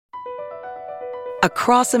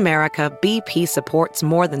Across America, BP supports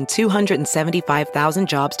more than 275,000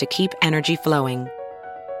 jobs to keep energy flowing.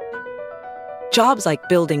 Jobs like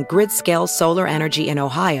building grid-scale solar energy in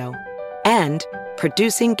Ohio and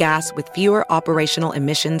producing gas with fewer operational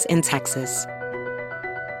emissions in Texas.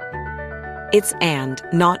 It's and,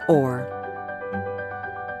 not or.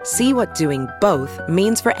 See what doing both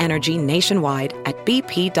means for energy nationwide at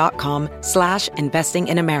bp.com/investing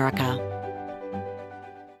in America.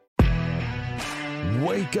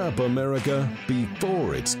 Wake up, America,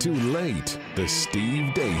 before it's too late. The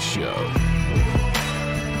Steve Day Show.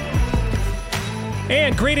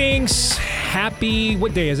 And greetings. Happy,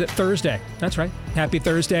 what day is it? Thursday. That's right. Happy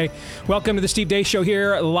Thursday. Welcome to the Steve Day Show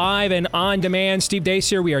here, live and on demand. Steve Deace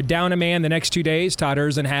here. We are down a man the next 2 days. Todd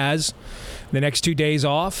Erzin has the next 2 days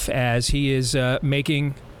off as he is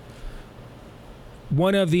making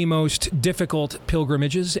one of the most difficult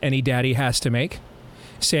pilgrimages any daddy has to make,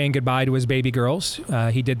 saying goodbye to his baby girls.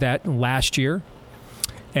 He did that last year,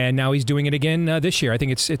 and now he's doing it again this year. I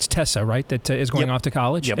think it's Tessa, right, that is going off to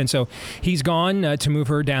college. Yep. And so he's gone to move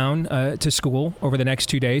her down to school over the next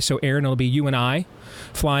 2 days. So, Aaron, it'll be you and I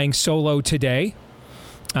flying solo today.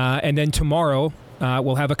 And then tomorrow,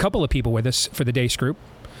 we'll have a couple of people with us for the Deace group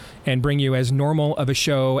and bring you as normal of a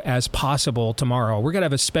show as possible tomorrow. We're going to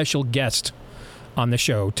have a special guest on the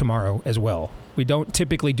show tomorrow as well. We don't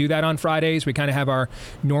typically do that on Fridays. We kind of have our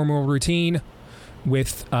normal routine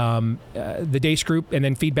with the Deace group and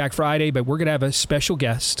then Feedback Friday, but we're going to have a special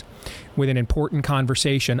guest with an important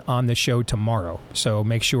conversation on the show tomorrow. So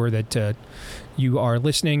make sure that you are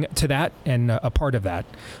listening to that and a part of that.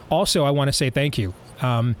 Also, I want to say thank you.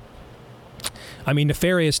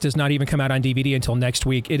 Nefarious does not even come out on DVD until next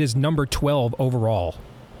week. It is number 12 overall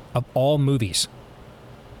of all movies.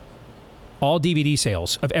 All DVD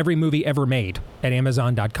sales of every movie ever made at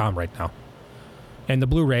Amazon.com right now. And the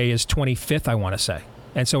Blu-ray is 25th, I want to say.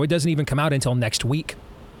 And so it doesn't even come out until next week.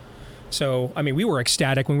 So, we were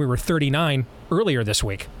ecstatic when we were 39 earlier this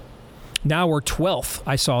week. Now we're 12th,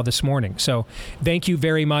 I saw this morning. So thank you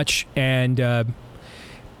very much. And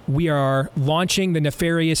we are launching the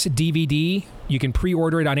Nefarious DVD. You can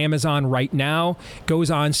pre-order it on Amazon right now. Goes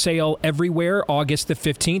on sale everywhere August the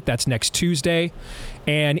 15th. That's next Tuesday.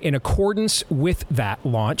 And in accordance with that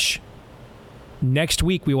launch, next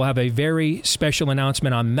week we will have a very special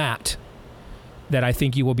announcement on that I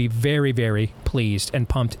think you will be very, very pleased and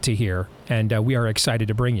pumped to hear. And we are excited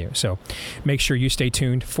to bring you. So make sure you stay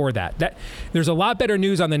tuned for that. There's a lot better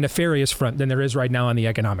news on the Nefarious front than there is right now on the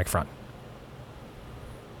economic front.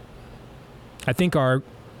 I think our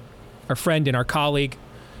friend and our colleague,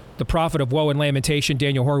 the prophet of woe and lamentation,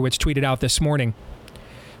 Daniel Horowitz, tweeted out this morning,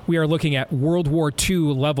 we are looking at World War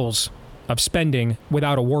II levels of spending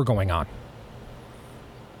without a war going on.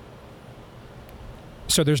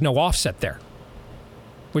 So there's no offset there,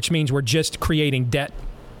 which means we're just creating debt.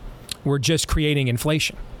 We're just creating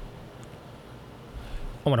inflation.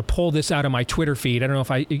 I want to pull this out of my Twitter feed. I don't know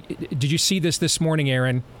if did you see this morning,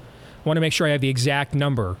 Aaron? I want to make sure I have the exact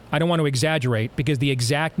number. I don't want to exaggerate because the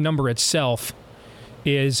exact number itself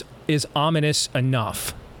is ominous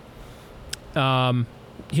enough.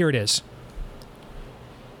 Here it is.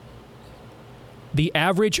 The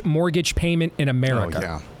average mortgage payment in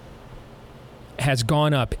America has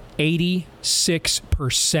gone up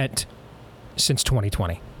 86% since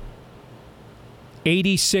 2020.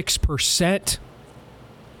 86%.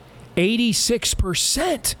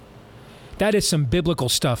 86%. That is some biblical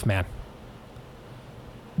stuff, man.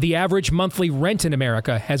 The average monthly rent in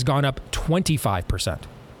America has gone up 25%.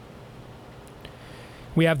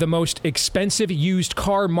 We have the most expensive used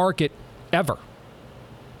car market ever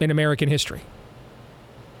in American history.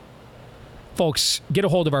 Folks, get a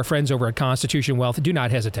hold of our friends over at Constitution Wealth. Do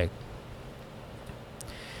not hesitate.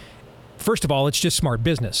 First of all, it's just smart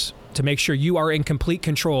business to make sure you are in complete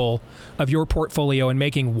control of your portfolio and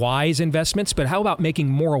making wise investments. But how about making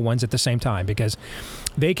moral ones at the same time? Because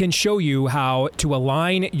they can show you how to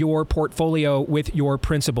align your portfolio with your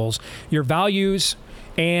principles, your values,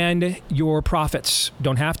 and your profits.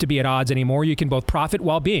 Don't have to be at odds anymore. You can both profit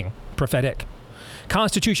while being prophetic.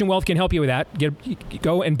 Constitution Wealth can help you with that.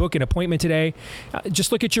 Go and book an appointment today.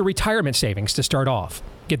 Just look at your retirement savings to start off.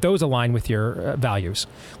 Get those aligned with your values.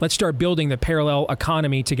 Let's start building the parallel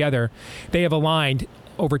economy together. They have aligned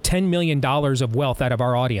over $10 million of wealth out of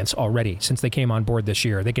our audience already since they came on board this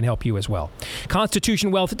year. They can help you as well.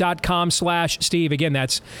 ConstitutionWealth.com/Steve. Again,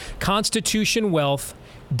 that's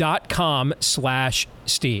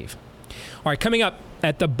ConstitutionWealth.com/Steve. All right, coming up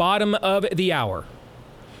at the bottom of the hour,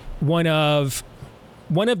 one of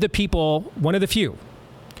the few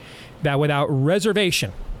that without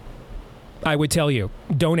reservation, I would tell you,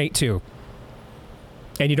 donate to.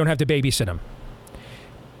 and you don't have to babysit him.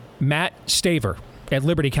 Matt Staver at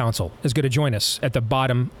Liberty Counsel is going to join us at the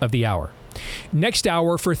bottom of the hour. Next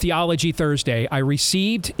hour for Theology Thursday, I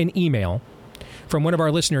received an email from one of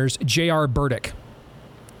our listeners, J.R. Burdick,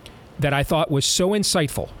 that I thought was so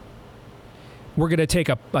insightful. We're going to take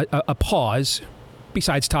a pause.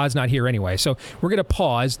 Besides, Todd's not here anyway. So we're going to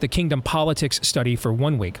pause the Kingdom Politics study for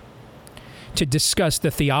 1 week to discuss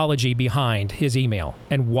the theology behind his email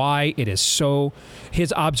and why it is so,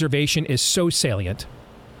 his observation is so salient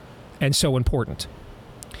and so important.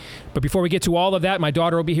 But before we get to all of that, my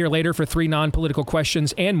daughter will be here later for 3 non-political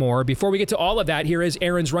questions and more. Before we get to all of that, here is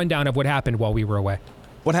Aaron's rundown of what happened while we were away.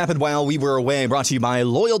 What happened while we were away, brought to you by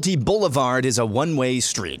Loyalty Boulevard, is a one-way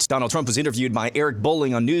street. Donald Trump was interviewed by Eric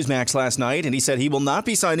Bolling on Newsmax last night, and he said he will not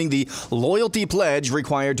be signing the loyalty pledge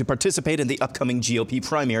required to participate in the upcoming GOP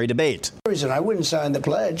primary debate. I wouldn't sign the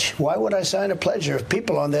pledge. Why would I sign a pledge? There are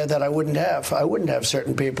people on there that I wouldn't have. I wouldn't have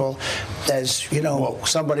certain people as,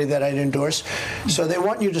 somebody that I'd endorse. So they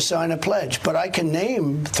want you to sign a pledge. But I can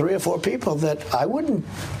name 3 or 4 people that I wouldn't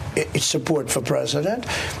support for president.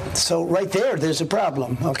 So right there's a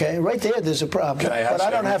problem, okay? Right there's a problem. But I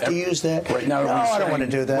don't have to use that. Right now, no, I don't want to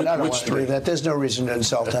do that. I don't want to do that. There's no reason to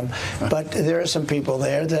insult them. But there are some people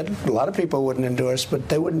there that a lot of people wouldn't endorse, but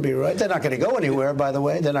they wouldn't be right. They're not going to go anywhere, by the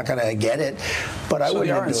way. They're not going to get it. But I wouldn't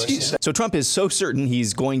endorse it. So Trump is so certain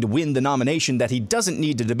he's going to win the nomination that he doesn't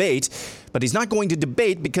need to debate, but he's not going to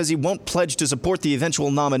debate because he won't pledge to support the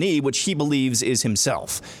eventual nominee, which he believes is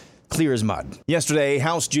himself. Clear as mud. Yesterday,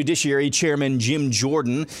 House Judiciary Chairman Jim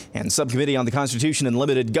Jordan and Subcommittee on the Constitution and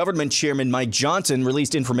Limited Government Chairman Mike Johnson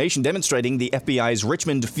released information demonstrating the FBI's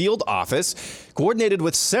Richmond field office coordinated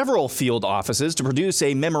with several field offices to produce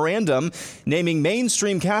a memorandum naming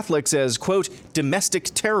mainstream Catholics as, quote, domestic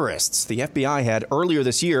terrorists. The FBI had earlier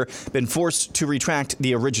this year been forced to retract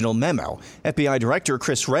the original memo. FBI Director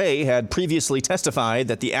Chris Wray had previously testified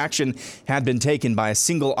that the action had been taken by a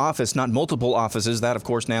single office, not multiple offices. That, of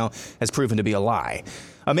course, now has proven to be a lie.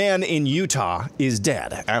 A man in Utah is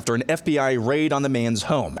dead after an FBI raid on the man's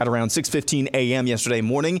home. At around 6:15 a.m. yesterday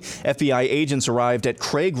morning, FBI agents arrived at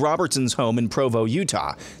Craig Robertson's home in Provo,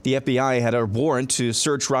 Utah. The FBI had a warrant to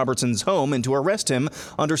search Robertson's home and to arrest him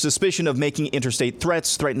under suspicion of making interstate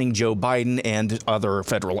threats threatening Joe Biden and other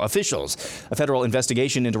federal officials. A federal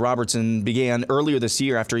investigation into Robertson began earlier this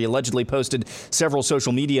year after he allegedly posted several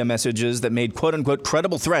social media messages that made quote-unquote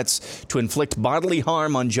credible threats to inflict bodily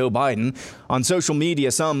harm on Joe Biden. On social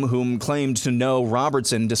media, some whom claimed to know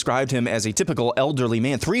Robertson described him as a typical elderly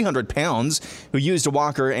man, 300 pounds, who used a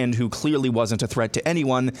walker and who clearly wasn't a threat to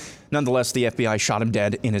anyone. Nonetheless, the FBI shot him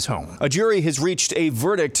dead in his home. A jury has reached a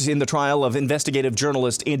verdict in the trial of investigative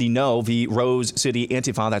journalist Andy Ngo v. Rose City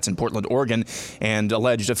Antifa, that's in Portland, Oregon, and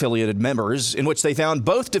alleged affiliated members, in which they found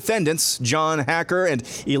both defendants, John Hacker and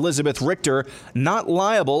Elizabeth Richter, not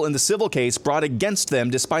liable in the civil case brought against them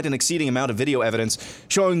despite an exceeding amount of video evidence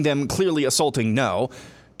showing them clearly assaulting Ngo.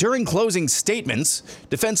 During closing statements,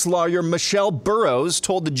 defense lawyer Michelle Burrows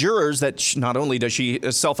told the jurors that not only does she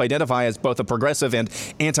self-identify as both a progressive and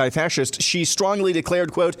anti-fascist, she strongly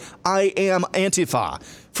declared, quote, I am Antifa.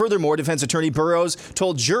 Furthermore, defense attorney Burrows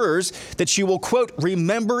told jurors that she will, quote,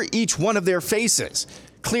 remember each one of their faces.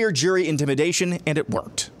 Clear jury intimidation, and it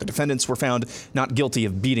worked. The defendants were found not guilty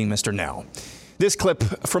of beating Mr. Ngo. This clip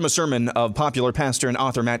from a sermon of popular pastor and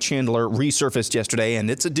author Matt Chandler resurfaced yesterday, and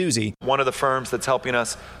it's a doozy. One of the firms that's helping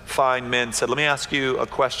us find men said, let me ask you a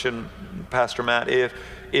question, Pastor Matt.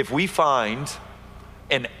 If we find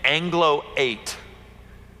an Anglo 8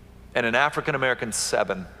 and an African-American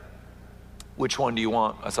 7, which one do you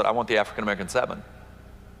want? I said, I want the African-American 7.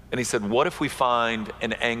 And he said, what if we find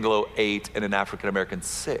an Anglo 8 and an African-American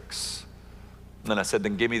 6? And I said,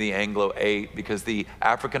 then give me the Anglo 8, because the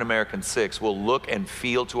African-American 6 will look and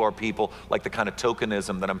feel to our people like the kind of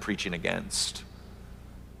tokenism that I'm preaching against.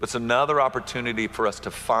 But it's another opportunity for us to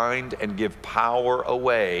find and give power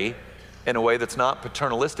away in a way that's not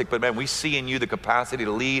paternalistic, but man, we see in you the capacity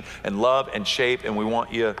to lead and love and shape, and we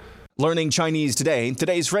want you. Learning Chinese today,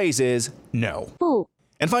 today's phrase is no. Ooh.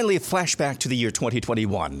 And finally, a flashback to the year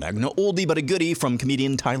 2021. An oldie but a goodie from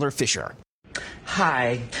comedian Tyler Fisher.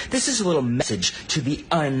 Hi, this is a little message to the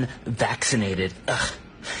unvaccinated.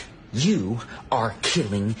 You are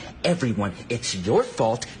killing everyone. It's your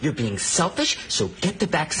fault. You're being selfish, so get the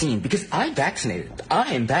vaccine, because I'm vaccinated.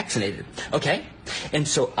 I am vaccinated, okay? And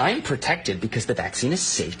so I'm protected because the vaccine is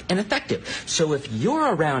safe and effective. So if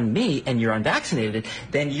you're around me and you're unvaccinated,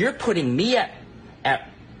 then you're putting me at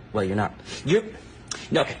well, you're not.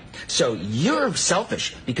 Okay, so you're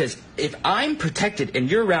selfish, because if I'm protected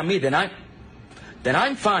and you're around me, then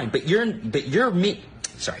I'm fine, but you're me.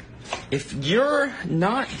 Sorry. if you're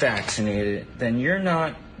not vaccinated, then you're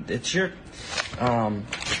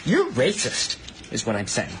racist, is what I'm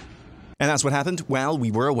saying. And that's what happened while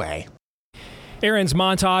we were away. Aaron's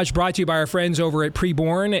montage brought to you by our friends over at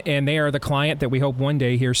Preborn, and they are the client that we hope one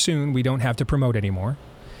day here soon we don't have to promote anymore,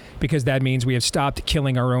 because that means we have stopped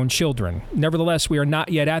killing our own children. Nevertheless, we are not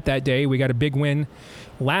yet at that day. We got a big win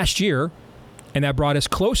last year, and that brought us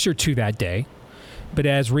closer to that day. But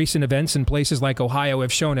as recent events in places like Ohio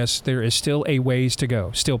have shown us, there is still a ways to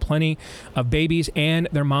go. Still plenty of babies and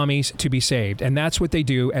their mommies to be saved. And that's what they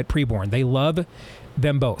do at Preborn. They love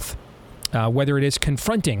them both. Whether it is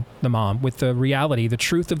confronting the mom with the reality, the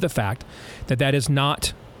truth of the fact that that is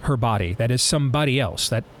not her body, that is somebody else,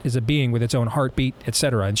 that is a being with its own heartbeat,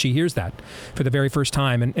 etc. And she hears that for the very first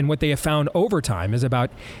time. And what they have found over time is about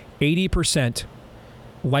 80%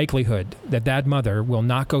 likelihood that that mother will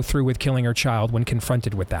not go through with killing her child when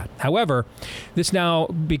confronted with that. However, this now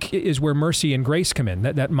is where mercy and grace come in.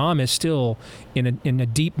 That mom is still in a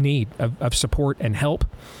deep need of support and help.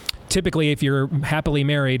 Typically, if you're happily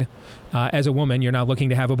married as a woman, you're not looking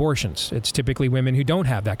to have abortions. It's typically women who don't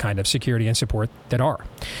have that kind of security and support that are.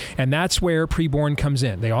 And that's where Preborn comes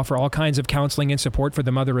in. They offer all kinds of counseling and support for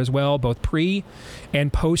the mother as well, both pre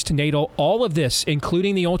and postnatal. All of this,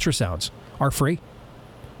 including the ultrasounds, are free,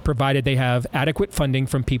 provided they have adequate funding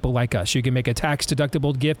from people like us. You can make a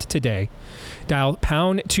tax-deductible gift today. Dial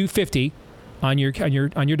pound 250 on your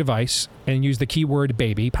device and use the keyword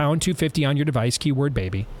baby, pound 250 on your device, keyword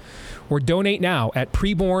baby, or donate now at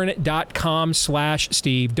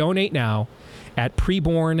preborn.com/Steve. Donate now at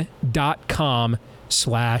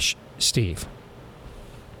preborn.com/Steve.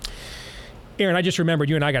 Aaron, I just remembered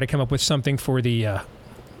you and I got to come up with something for the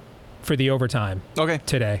overtime. Okay.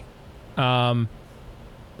 Today. I'll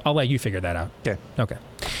let you figure that out. Okay.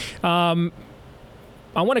 I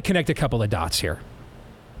want to connect a couple of dots here.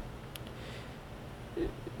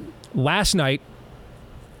 Last night,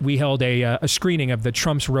 we held a screening of the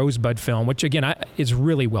Trump's Rosebud film, which, again, is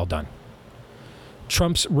really well done.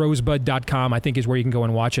 TrumpsRosebud.com, I think, is where you can go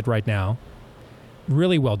and watch it right now.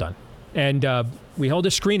 Really well done. And we held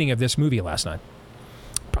a screening of this movie last night.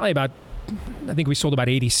 Probably I think we sold about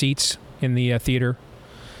 80 seats in the theater.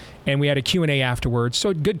 And we had a Q&A afterwards.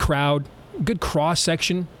 So good crowd, good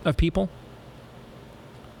cross-section of people.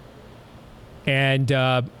 And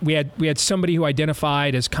we had somebody who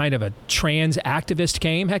identified as kind of a trans activist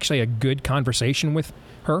came. Actually, a good conversation with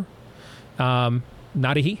her.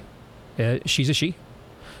 Not a he. She's a she.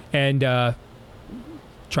 And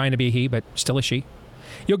trying to be a he, but still a she.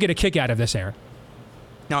 You'll get a kick out of this, Aaron.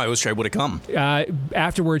 No, I was sure it would have come.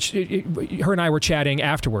 Afterwards, her and I were chatting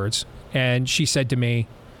afterwards, and she said to me,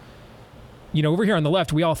 you know, over here on the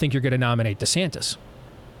left, we all think you're going to nominate DeSantis.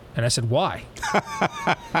 And I said, why?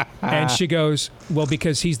 And she goes, well,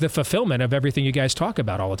 because he's the fulfillment of everything you guys talk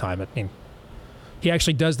about all the time. I mean, he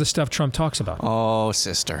actually does the stuff Trump talks about. Oh,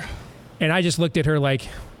 sister. And I just looked at her like,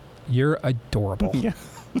 you're adorable. Yeah.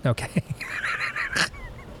 Okay.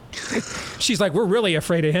 She's like, we're really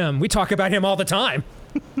afraid of him. We talk about him all the time.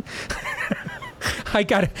 I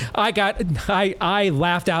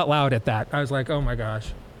laughed out loud at that. I was like, oh my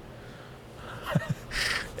gosh.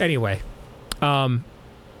 Anyway,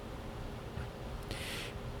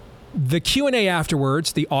 the Q&A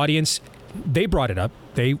afterwards, the audience, they brought it up.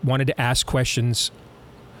 They wanted to ask questions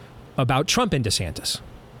about Trump and DeSantis.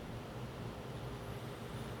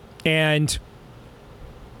 And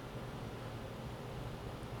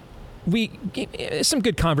some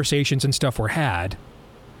good conversations and stuff were had.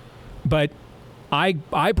 But I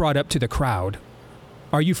brought up to the crowd,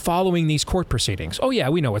 are you following these court proceedings? Oh, yeah,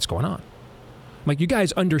 we know what's going on. I'm like, you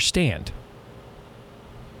guys understand.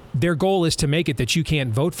 Their goal is to make it that you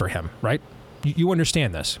can't vote for him, right? You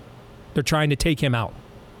understand this. They're trying to take him out,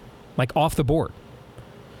 like off the board.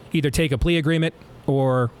 Either take a plea agreement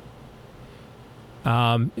or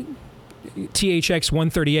THX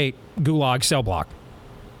 138 Gulag cell block.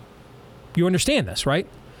 You understand this, right?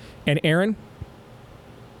 And Aaron,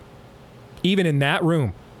 even in that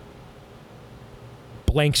room,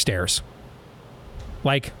 blank stares.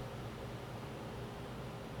 Like,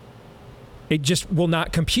 it just will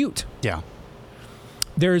not compute. Yeah.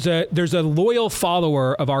 There's a loyal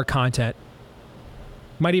follower of our content,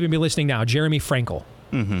 might even be listening now, Jeremy Frankel.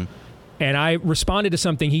 Mm-hmm. And I responded to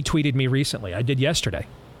something he tweeted me recently. I did yesterday.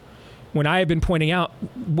 When I have been pointing out,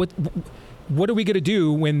 what are we going to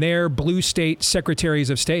do when they're blue state secretaries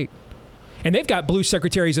of state? And they've got blue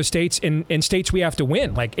secretaries of states in states we have to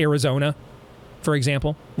win, like Arizona, for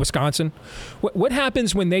example, Wisconsin. What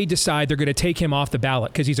happens when they decide they're going to take him off the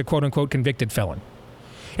ballot because he's a quote-unquote convicted felon?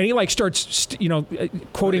 And he starts,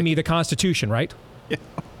 quoting me the Constitution, right? Yeah.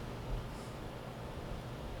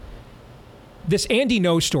 This Andy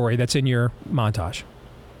No story that's in your montage.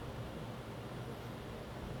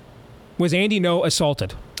 Was Andy No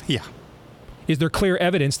assaulted? Yeah. Is there clear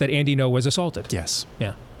evidence that Andy No was assaulted? Yes.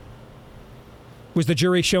 Yeah. Was the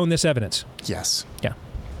jury shown this evidence? Yes. Yeah.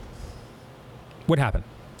 What happened?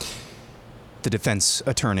 The defense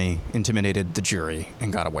attorney intimidated the jury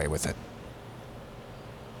and got away with it.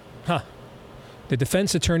 Huh. The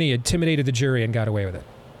defense attorney intimidated the jury and got away with it.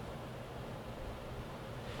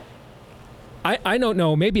 I don't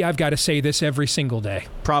know. Maybe I've got to say this every single day.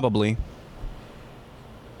 Probably.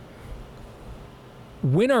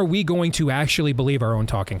 When are we going to actually believe our own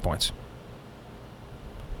talking points?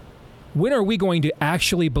 When are we going to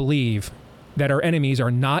actually believe that our enemies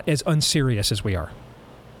are not as unserious as we are?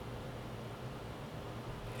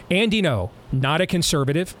 Andy No, not a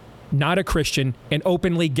conservative, not a Christian, an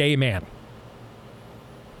openly gay man,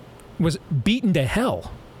 was beaten to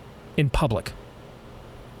hell in public.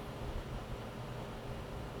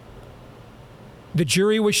 The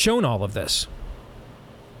jury was shown all of this.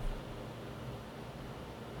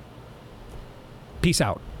 Peace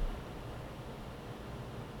out.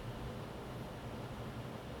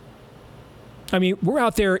 I mean, we're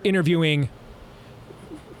out there interviewing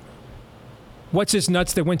what's his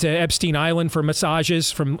nuts that went to Epstein Island for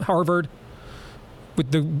massages from Harvard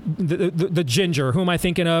with the ginger. Who am I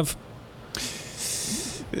thinking of?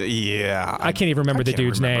 Yeah. I can't even remember the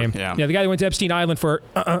dude's name. Yeah, the guy that went to Epstein Island for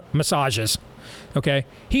massages. Okay?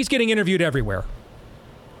 He's getting interviewed everywhere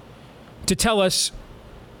to tell us,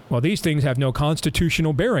 well, these things have no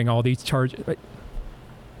constitutional bearing, all these charges.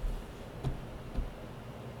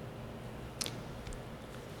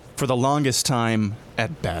 For the longest time,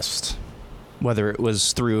 at best, whether it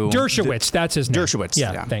was through... Dershowitz, that's his name. Dershowitz,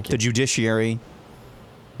 yeah. Thank you. The judiciary,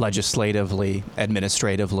 legislatively,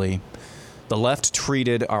 administratively, the left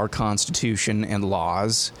treated our Constitution and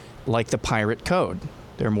laws like the pirate code.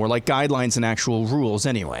 They're more like guidelines than actual rules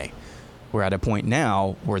anyway. We're at a point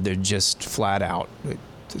now where they're just flat out...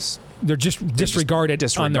 They're just disregarded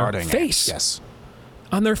on their face. Yes.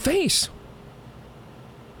 On their face.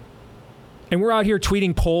 And we're out here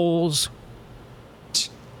tweeting polls.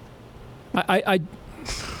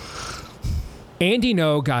 Andy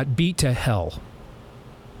No got beat to hell.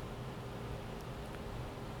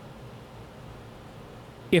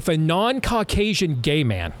 If a non-Caucasian gay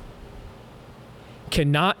man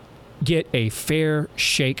cannot get a fair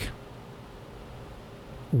shake,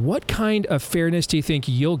 what kind of fairness do you think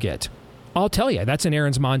you'll get? I'll tell you, that's in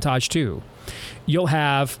Aaron's montage too. You'll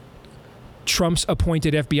have Trump's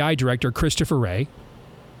appointed FBI director, Christopher Wray,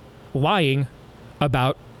 lying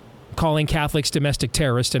about calling Catholics domestic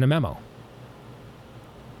terrorists in a memo.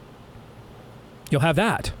 You'll have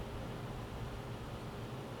that.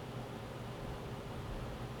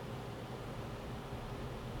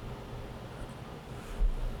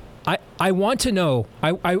 I want to know,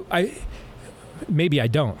 I maybe I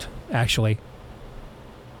don't, actually.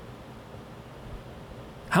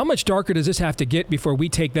 How much darker does this have to get before we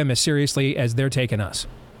take them as seriously as they're taking us?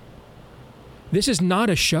 This is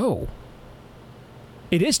not a show.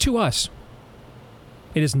 It is to us.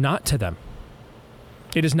 It is not to them.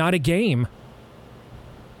 It is not a game.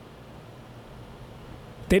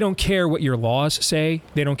 They don't care what your laws say.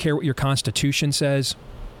 They don't care what your Constitution says.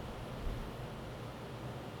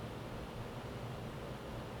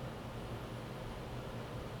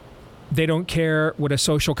 They don't care what a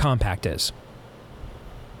social compact is.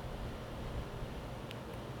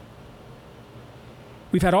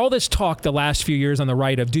 We've had all this talk the last few years on the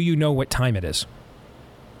right of, do you know what time it is?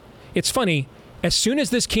 It's funny, as soon as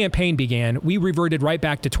this campaign began, we reverted right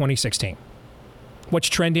back to 2016. What's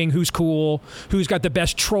trending, who's cool, who's got the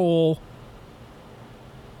best troll,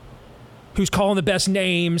 who's calling the best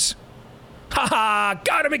names. Ha ha,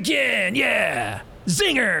 got him again, yeah,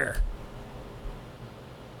 zinger.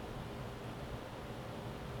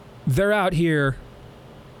 They're out here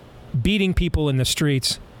beating people in the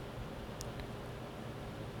streets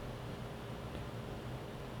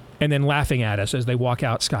and then laughing at us as they walk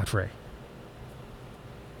out scot-free.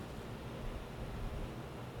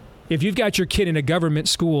 If you've got your kid in a government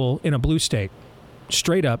school in a blue state,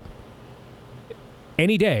 straight up,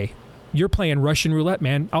 any day, you're playing Russian roulette,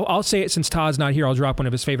 man. I'll say it since Todd's not here. I'll drop one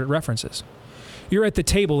of his favorite references. You're at the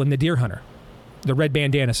table in The Deer Hunter, the red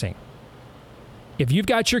bandana scene. If you've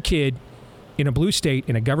got your kid in a blue state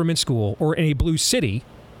in a government school, or in a blue city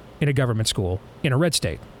in a government school in a red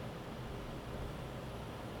state,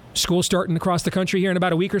 school starting across the country here in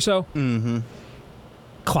about a week or so,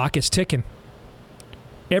 clock is ticking.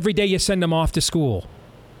 Every day you send them off to school,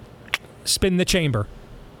 spin the chamber.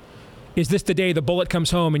 Is this the day the bullet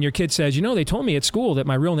comes home and your kid says, you know, they told me at school that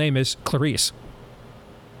my real name is Clarice?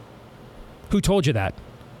 Who told you that?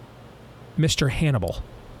 Mr. Hannibal.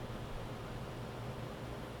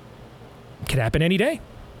 Could happen any day.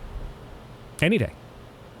 Any day.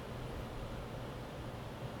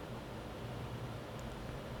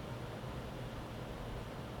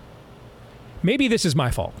 Maybe this is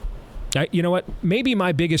my fault. You know what? Maybe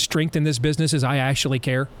my biggest strength in this business is I actually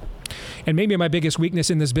care. And maybe my biggest weakness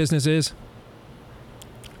in this business is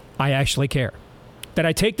I actually care. That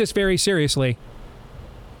I take this very seriously,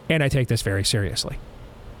 and I take this very seriously.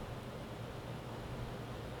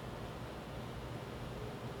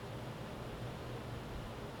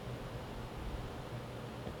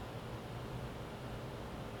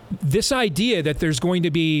 This idea that there's going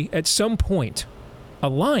to be, at some point, a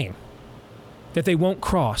line that they won't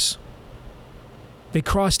cross. They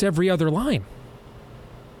crossed every other line.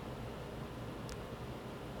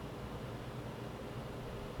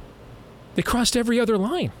 They crossed every other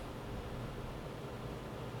line.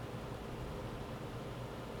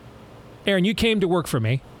 Aaron, you came to work for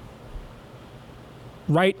me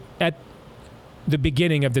right at the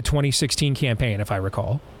beginning of the 2016 campaign, if I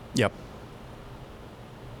recall. Yep.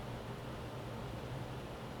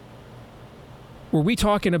 Were we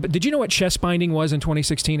talking about... Did you know what chest binding was in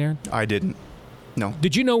 2016, Aaron? I didn't. No.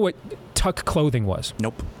 Did you know what tuck clothing was?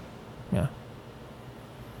 Nope. Yeah.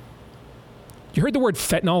 You heard the word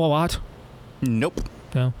fentanyl a lot? Nope.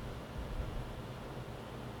 No.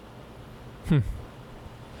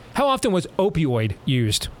 How often was opioid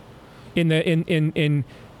used in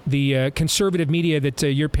the conservative media that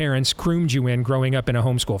your parents groomed you in growing up in a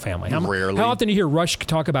homeschool family? Rarely. How often do you hear Rush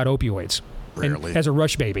talk about opioids? Rarely. As a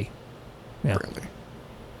Rush baby. Yeah. Rarely.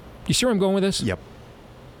 You see where I'm going with this? Yep.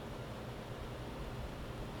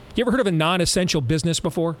 You ever heard of a non-essential business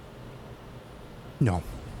before? No.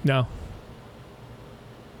 No.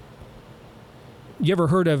 You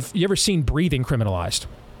ever seen breathing criminalized?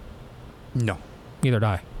 No. Neither did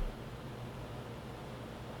I.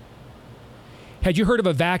 Had you heard of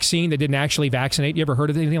a vaccine that didn't actually vaccinate? You ever heard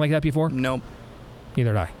of anything like that before? Nope.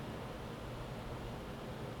 Neither did I.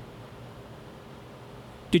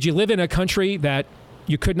 Did you live in a country that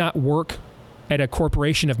you could not work at a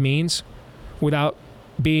corporation of means without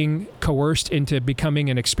being coerced into becoming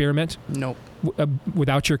an experiment? Nope.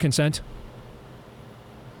 Without your consent?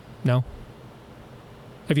 No?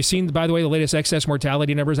 Have you seen, by the way, the latest excess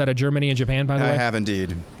mortality numbers out of Germany and Japan, by the way? I have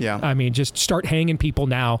indeed, yeah. I mean, just start hanging people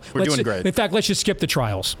now. We're doing great. In fact, let's just skip the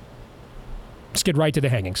trials. Let's get right to the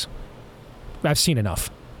hangings. I've seen enough.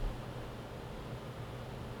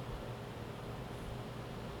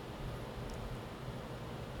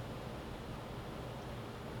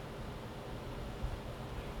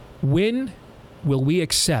 When will we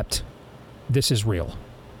accept this is real?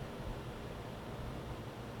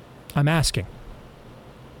 I'm asking.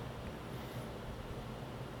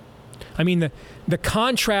 I mean, the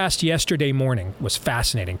contrast yesterday morning was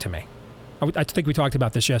fascinating to me. I think we talked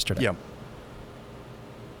about this yesterday. Yeah.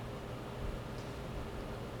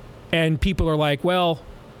 And people are like, well,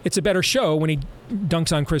 it's a better show when he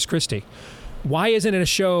dunks on Chris Christie. Why isn't it a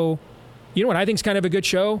show? You know what I think is kind of a good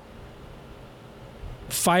show?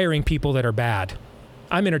 Firing people that are bad.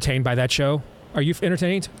 I'm entertained by that show. Are you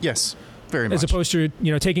entertained? Yes, very much. As opposed to,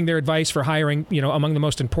 taking their advice for hiring, among the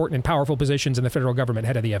most important and powerful positions in the federal government,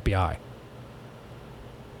 head of the FBI.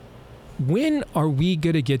 When are we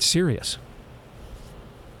going to get serious?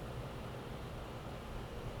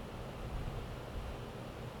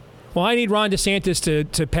 Well, I need Ron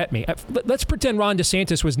DeSantis to pet me. Let's pretend Ron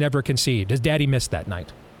DeSantis was never conceived. His daddy missed that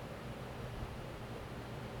night.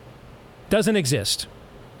 Doesn't exist.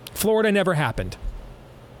 Florida never happened.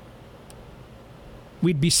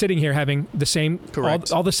 We'd be sitting here having the same,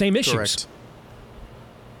 all the same issues. Correct.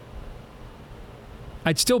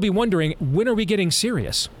 I'd still be wondering, when are we getting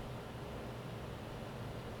serious?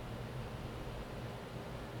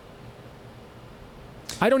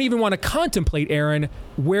 I don't even want to contemplate, Aaron,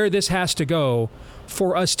 where this has to go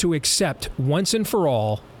for us to accept once and for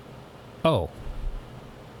all, oh,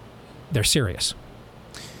 they're serious.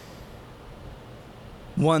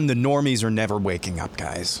 One, the normies are never waking up,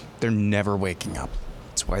 guys. They're never waking up.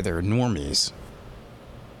 That's why they're normies.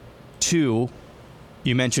 Two,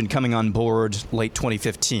 you mentioned coming on board late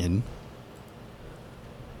 2015.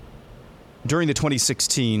 During the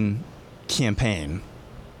 2016 campaign,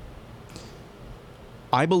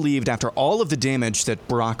 I believed after all of the damage that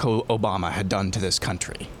Barack Obama had done to this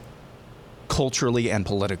country, culturally and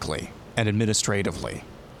politically and administratively,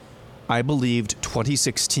 I believed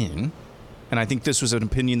 2016, and I think this was an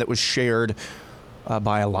opinion that was shared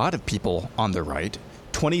by a lot of people on the right,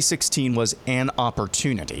 2016 was an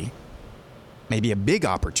opportunity, maybe a big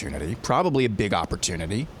opportunity, probably a big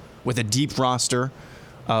opportunity, with a deep roster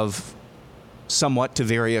of somewhat to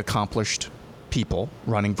very accomplished people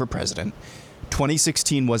running for president.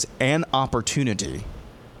 2016 was an opportunity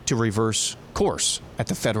to reverse course at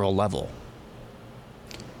the federal level.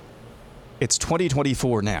 It's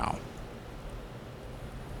 2024 now.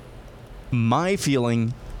 My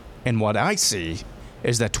feeling and what I see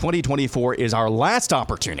is that 2024 is our last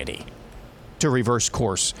opportunity to reverse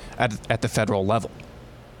course at the federal level.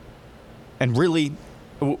 And really,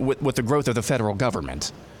 with the growth of the federal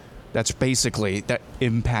government, that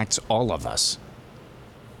impacts all of us.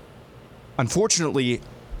 Unfortunately,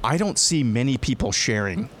 I don't see many people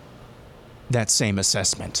sharing that same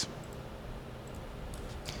assessment.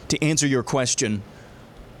 To answer your question,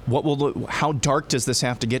 how dark does this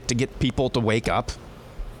have to get people to wake up?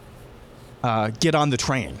 Get on the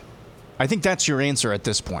train. I think that's your answer at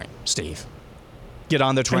this point, Steve. Get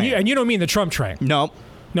on the train. And you don't mean the Trump train. No.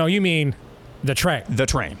 No, you mean the train. The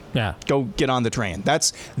train. Yeah. Go get on the train.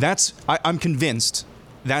 I'm convinced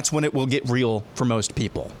that's when it will get real for most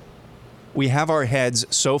people. We have our heads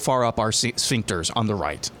so far up our sphincters on the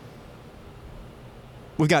right.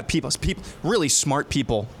 We've got people, really smart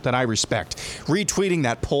people that I respect, retweeting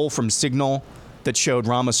that poll from Signal that showed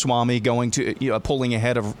Ramaswamy pulling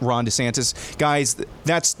ahead of Ron DeSantis. Guys,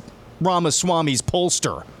 that's Ramaswamy's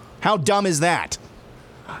pollster. How dumb is that?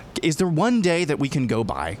 Is there one day that we can go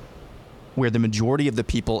by where the majority of the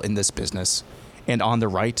people in this business and on the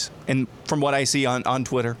right, and from what I see on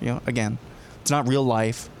Twitter, again, it's not real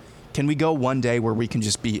life. Can we go one day where we can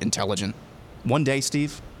just be intelligent? One day,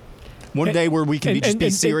 Steve? One day where we can be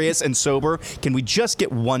serious and sober? Can we just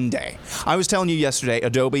get one day? I was telling you yesterday,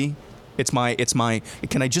 Adobe, it's my.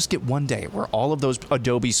 Can I just get one day where all of those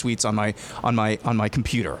Adobe suites on my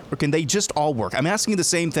computer, or can they just all work? I'm asking the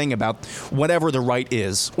same thing about whatever the right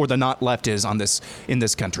is or the not left is in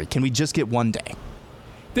this country. Can we just get one day?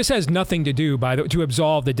 This has nothing to do to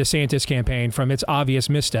absolve the DeSantis campaign from its obvious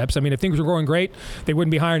missteps. I mean, if things were going great, they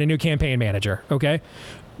wouldn't be hiring a new campaign manager, okay?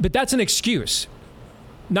 But that's an excuse.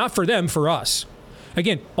 Not for them, for us.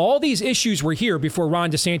 Again, all these issues were here before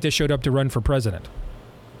Ron DeSantis showed up to run for president.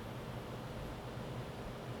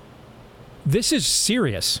 This is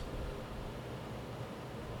serious.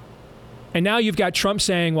 And now you've got Trump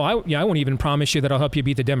saying, well, I won't even promise you that I'll help you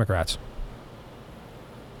beat the Democrats.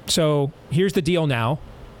 So here's the deal now.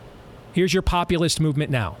 Here's your populist movement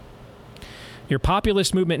now. Your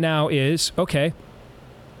populist movement now is, okay,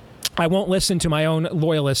 I won't listen to my own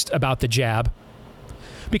loyalist about the jab.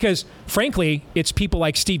 Because, frankly, it's people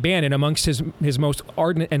like Steve Bannon amongst his most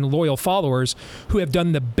ardent and loyal followers who have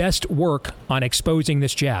done the best work on exposing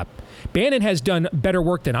this jab. Bannon has done better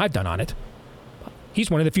work than I've done on it. He's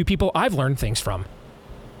one of the few people I've learned things from.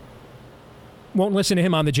 Won't listen to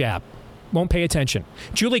him on the jab. Won't pay attention.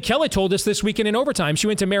 Julie Kelly told us this weekend in overtime. She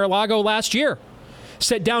went to Mar-a-Lago last year.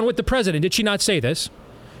 Sat down with the president. Did she not say this?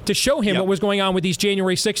 To show him what was going on with these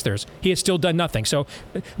January 6thers. He has still done nothing. So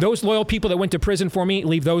those loyal people that went to prison for me,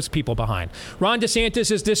 leave those people behind. Ron DeSantis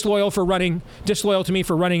is disloyal to me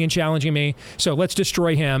for running and challenging me. So let's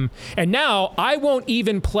destroy him. And now I won't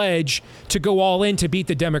even pledge to go all in to beat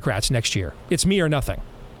the Democrats next year. It's me or nothing.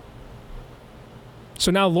 So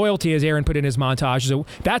now loyalty, as Aaron put in his montage, so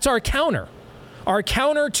that's our counter. Our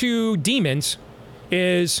counter to demons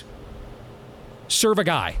is serve a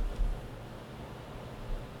guy.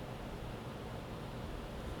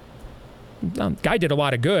 Guy did a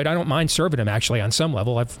lot of good. I don't mind serving him, actually, on some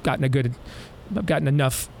level. I've gotten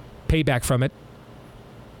enough payback from it.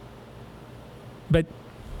 But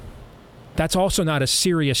that's also not a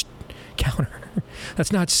serious counter.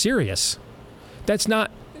 That's not serious. That's not...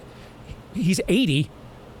 He's 80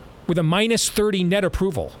 with a minus 30 net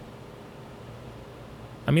approval.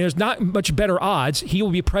 I mean, there's not much better odds he will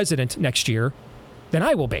be president next year than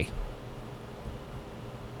I will be.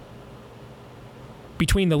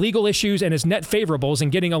 Between the legal issues and his net favorables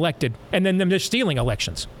and getting elected, and then them just stealing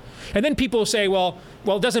elections. And then people say, well,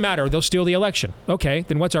 it doesn't matter. They'll steal the election. Okay,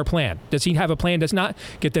 then what's our plan? Does he have a plan? Does not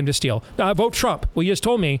get them to steal? Vote Trump. Well, you just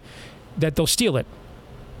told me that they'll steal it.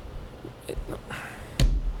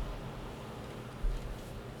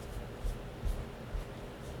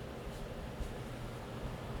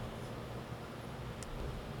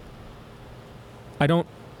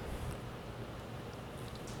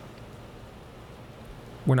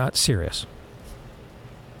 We're not serious.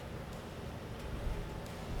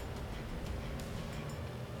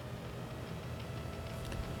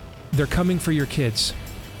 They're coming for your kids.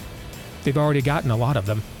 They've already gotten a lot of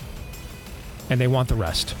them, and they want the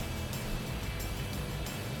rest.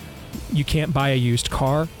 You can't buy a used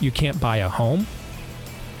car. You can't buy a home.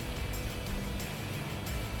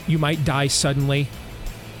 You might die suddenly.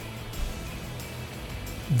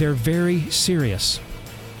 They're very serious.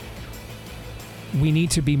 We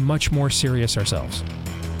need to be much more serious ourselves.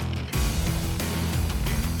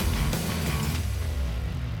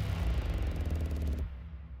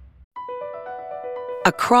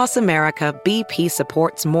 Across America, BP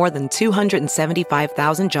supports more than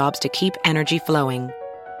 275,000 jobs to keep energy flowing.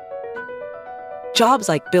 Jobs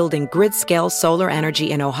like building grid-scale solar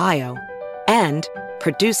energy in Ohio and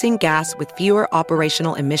producing gas with fewer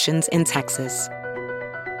operational emissions in Texas.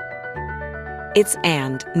 It's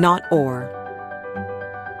and, not or.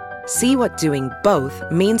 See what doing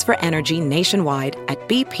both means for energy nationwide at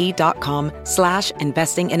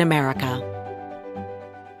bp.com/investing in America.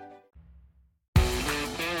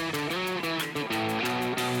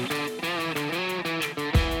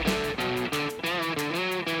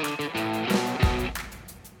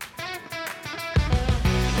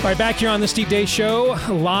 All right, back here on the Steve Deace Show,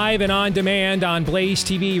 live and on demand on Blaze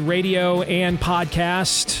TV, radio, and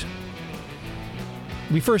podcast.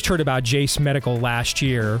 We first heard about Jace Medical last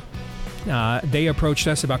year. They approached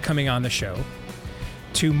us about coming on the show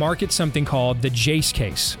to market something called the Jace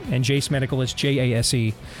case. And Jace Medical is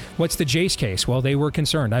Jase. What's the Jace case? Well, they were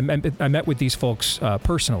concerned. I met with these folks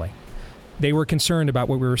personally. They were concerned about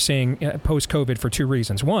what we were seeing post-COVID for two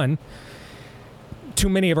reasons. One, too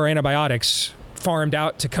many of our antibiotics farmed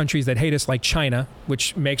out to countries that hate us like China,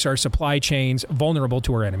 which makes our supply chains vulnerable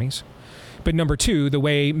to our enemies. But number two, the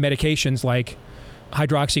way medications like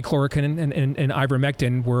hydroxychloroquine and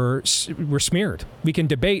ivermectin were smeared. We can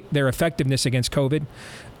debate their effectiveness against COVID.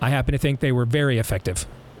 I happen to think they were very effective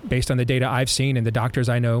based on the data I've seen and the doctors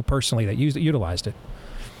I know personally that utilized it.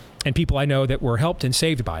 And people I know that were helped and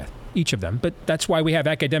saved by it, each of them. But that's why we have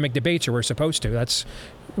academic debates, or we're supposed to.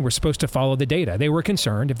 We're supposed to follow the data. They were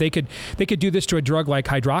concerned if they could do this to a drug like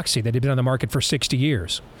hydroxy that had been on the market for 60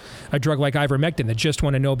 years, a drug like ivermectin that just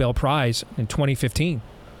won a Nobel Prize in 2015.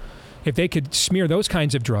 If they could smear those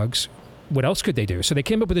kinds of drugs, what else could they do? So they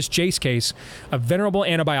came up with this Jace case of venerable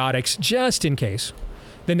antibiotics just in case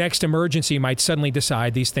the next emergency might suddenly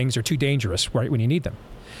decide these things are too dangerous right when you need them.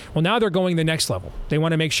 Well, now they're going the next level. They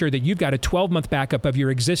want to make sure that you've got a 12-month backup of your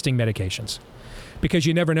existing medications, because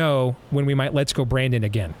you never know when we might let's go Brandon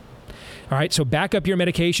again. All right, so back up your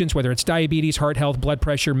medications, whether it's diabetes, heart health, blood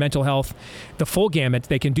pressure, mental health, the full gamut.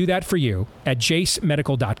 They can do that for you at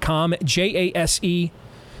jacemedical.com, Jase.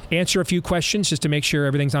 Answer a few questions just to make sure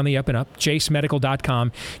everything's on the up and up,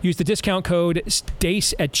 jacemedical.com. Use the discount code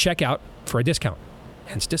DACE at checkout for a discount,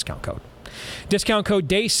 hence discount code. Discount code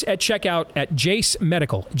DACE at checkout at Jace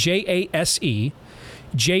Medical, Jase,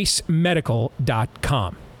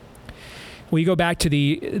 jacemedical.com. We go back to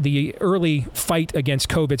the early fight against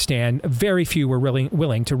COVID stand. Very few were really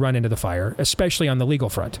willing to run into the fire, especially on the legal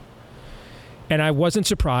front. And I wasn't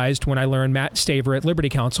surprised when I learned Matt Staver at Liberty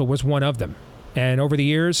Counsel was one of them. And over the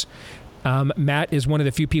years, Matt is one of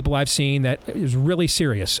the few people I've seen that is really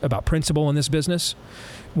serious about principle in this business.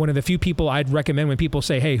 One of the few people I'd recommend when people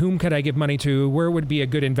say, hey, whom could I give money to? Where would be a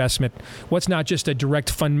good investment? What's not just a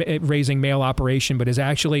direct fundraising mail operation, but is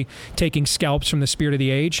actually taking scalps from the spirit of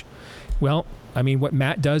the age? Well, I mean, what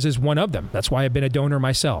Matt does is one of them. That's why I've been a donor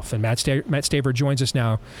myself. And Matt Staver joins us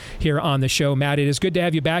now here on the show. Matt, it is good to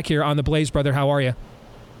have you back here on the Blaze, brother. How are you?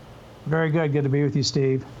 Very good. Good to be with you,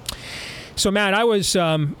 Steve. So, Matt,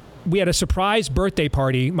 we had a surprise birthday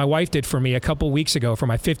party my wife did for me a couple weeks ago for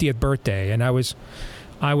my 50th birthday. And I was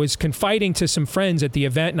confiding to some friends at the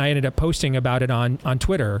event, and I ended up posting about it on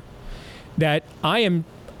Twitter, that I'm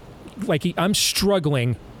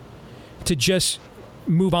struggling to just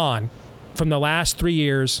move on from the last 3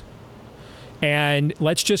 years, and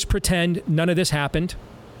let's just pretend none of this happened.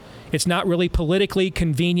 It's not really politically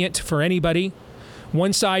convenient for anybody.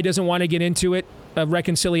 One side doesn't want to get into it, a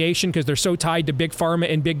reconciliation, because they're so tied to big pharma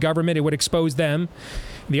and big government, it would expose them.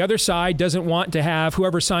 The other side doesn't want to have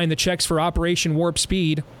whoever signed the checks for Operation Warp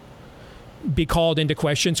Speed be called into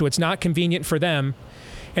question, so it's not convenient for them.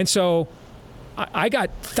 And so I got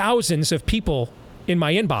thousands of people in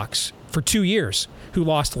my inbox for 2 years who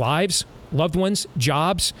lost lives, loved ones,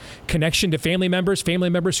 jobs, connection to family members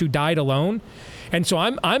who died alone. And so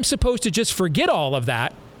I'm supposed to just forget all of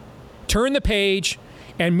that, turn the page,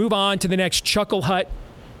 and move on to the next Chuckle Hut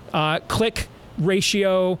click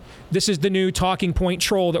ratio. This is the new talking point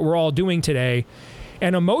troll that we're all doing today.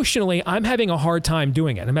 And emotionally, I'm having a hard time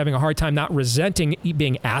doing it. I'm having a hard time not resenting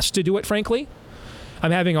being asked to do it, frankly.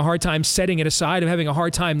 I'm having a hard time setting it aside. I'm having a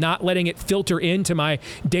hard time not letting it filter into my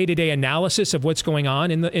day-to-day analysis of what's going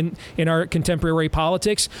on in our contemporary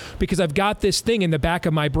politics, because I've got this thing in the back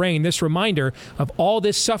of my brain, this reminder of all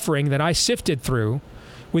this suffering that I sifted through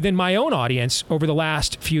within my own audience over the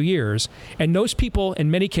last few years. And those people, in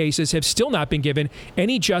many cases, have still not been given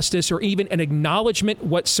any justice or even an acknowledgement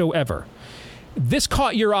whatsoever. This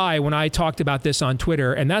caught your eye when I talked about this on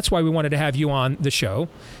Twitter, and that's why we wanted to have you on the show.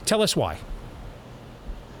 Tell us why.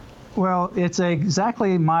 Well, it's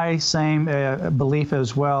exactly my same belief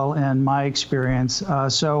as well and my experience.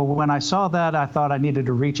 So when I saw that, I thought I needed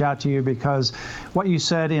to reach out to you, because what you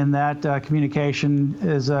said in that communication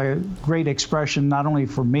is a great expression, not only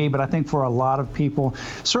for me, but I think for a lot of people,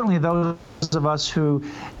 certainly those of us who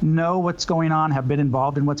know what's going on, have been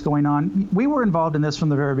involved in what's going on. We were involved in this from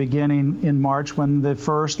the very beginning in March when the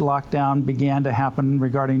first lockdown began to happen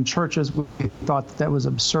regarding churches. We thought that was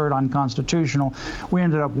absurd, unconstitutional. We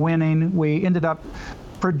ended up winning. We ended up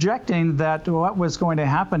projecting that what was going to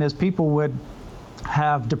happen is people would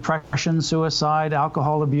have depression, suicide,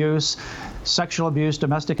 alcohol abuse, sexual abuse,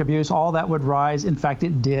 domestic abuse, all that would rise. In fact,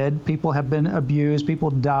 it did. People have been abused.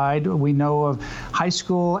 People died. We know of high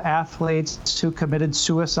school athletes who committed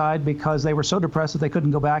suicide because they were so depressed that they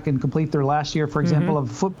couldn't go back and complete their last year, for example,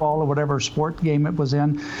 of football or whatever sport game it was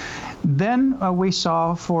in. Then we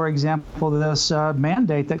saw, for example, this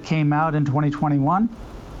mandate that came out in 2021.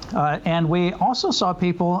 And we also saw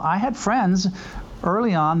people, I had friends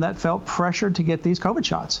early on that felt pressured to get these COVID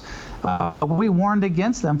shots. We warned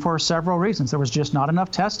against them for several reasons. There was just not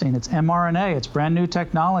enough testing. It's mRNA. It's brand new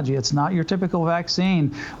technology. It's not your typical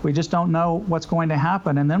vaccine. We just don't know what's going to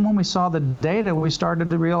happen. And then when we saw the data, we started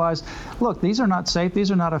to realize, look, these are not safe.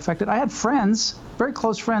 These are not effective. I had friends, very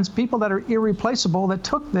close friends, people that are irreplaceable, that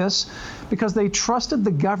took this because they trusted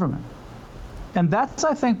the government. And that's,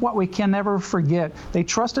 I think, what we can never forget. They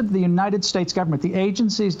trusted the United States government, the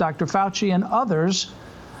agencies, Dr. Fauci and others,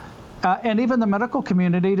 and even the medical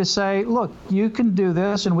community to say, look, you can do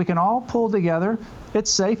this and we can all pull together. It's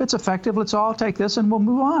safe, it's effective, let's all take this and we'll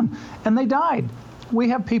move on. And they died. We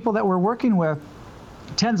have people that we're working with,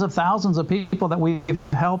 tens of thousands of people that we've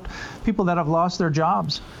helped, people that have lost their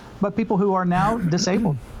jobs, but people who are now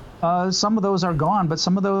disabled. Some of those are gone, but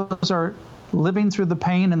some of those are living through the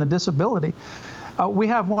pain and the disability. We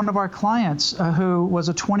have one of our clients who was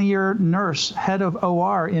a 20-year nurse, head of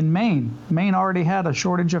OR in Maine. Maine already had a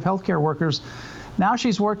shortage of healthcare workers. Now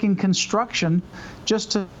she's working construction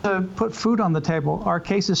just to put food on the table. Our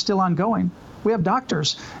case is still ongoing. We have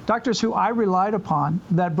doctors who I relied upon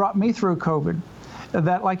that brought me through COVID,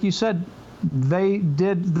 that, like you said, they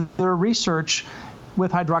did their research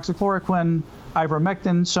with hydroxychloroquine,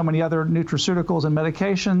 ivermectin, so many other nutraceuticals and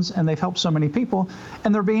medications, and they've helped so many people,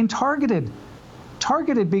 and they're being targeted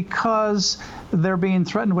because they're being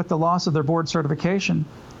threatened with the loss of their board certification.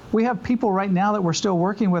 We have people right now that we're still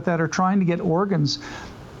working with that are trying to get organs,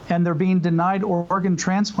 and they're being denied organ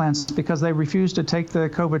transplants because they refuse to take the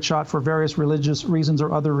COVID shot for various religious reasons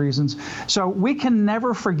or other reasons. So we can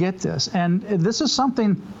never forget this, and this is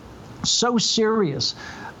something so serious,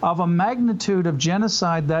 of a magnitude of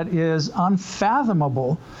genocide that is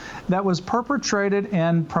unfathomable, that was perpetrated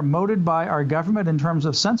and promoted by our government in terms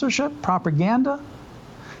of censorship, propaganda,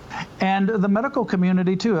 and the medical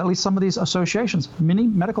community too, at least some of these associations. Many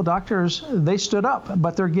medical doctors, they stood up,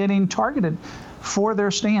 but they're getting targeted for their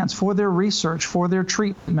stance, for their research, for their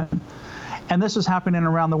treatment. And this is happening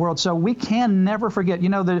around the world. So we can never forget. You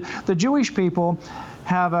know, the Jewish people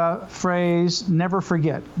have a phrase, never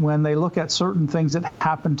forget, when they look at certain things that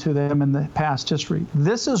happened to them in the past history.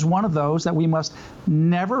 This is one of those that we must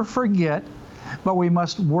never forget, but we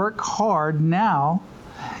must work hard now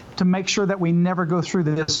to make sure that we never go through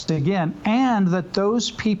this again, and that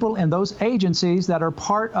those people and those agencies that are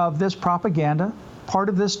part of this propaganda, part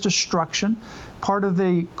of this destruction, part of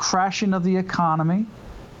the crashing of the economy,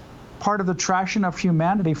 part of the trashing of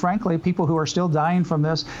humanity, frankly, people who are still dying from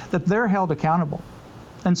this, that they're held accountable.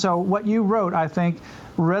 And so what you wrote, I think,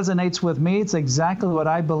 resonates with me. It's exactly what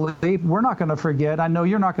I believe. We're not going to forget. I know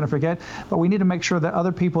you're not going to forget, but we need to make sure that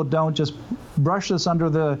other people don't just brush this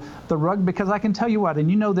under the rug, because I can tell you what, and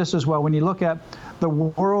you know this as well, when you look at the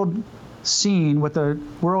world scene with the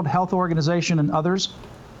World Health Organization and others,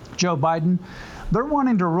 Joe Biden, they're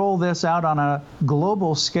wanting to roll this out on a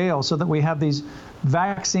global scale so that we have these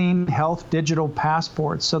vaccine health digital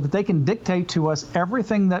passports so that they can dictate to us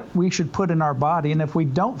everything that we should put in our body. And if we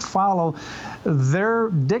don't follow their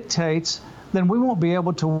dictates, then we won't be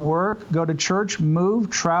able to work, go to church,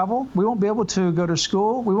 move, travel. We won't be able to go to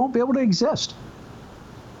school. We won't be able to exist.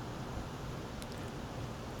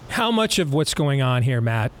 How much of what's going on here,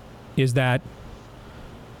 Matt, is that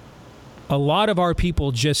a lot of our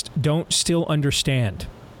people just don't still understand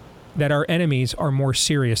that our enemies are more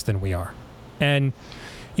serious than we are. And,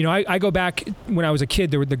 you know, I go back when I was a kid,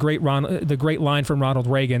 there was the great line from Ronald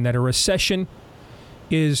Reagan that a recession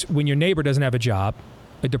is when your neighbor doesn't have a job.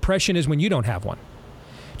 A depression is when you don't have one.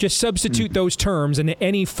 Just substitute those terms in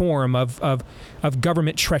any form of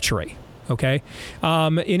government treachery. Okay?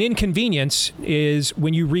 An inconvenience is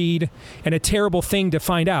when you read, and a terrible thing to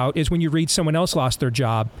find out is when you read someone else lost their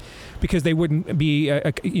job because they wouldn't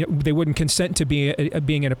they wouldn't consent to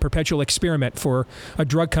being in a perpetual experiment for a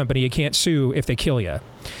drug company you can't sue if they kill you.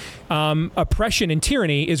 Oppression and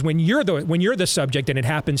tyranny is when you're the subject and it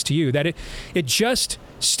happens to you. That it just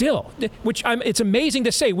still, it's amazing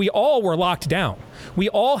to say, we all were locked down. We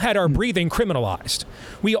all had our breathing criminalized.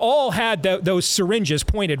 We all had those syringes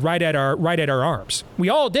pointed right at our arms. We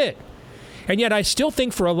all did, and yet I still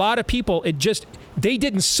think for a lot of people, they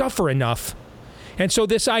didn't suffer enough. And so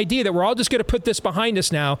this idea that we're all just going to put this behind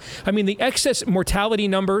us now, I mean, the excess mortality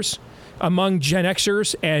numbers among Gen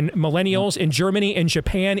Xers and millennials in Germany and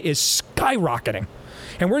Japan is skyrocketing.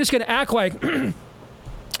 And we're just going to act like,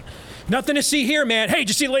 nothing to see here, man. Hey, did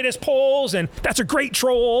you see the latest polls? And that's a great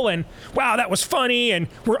troll. And wow, that was funny. And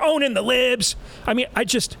we're owning the libs. I mean, I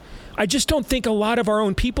just don't think a lot of our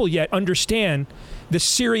own people yet understand the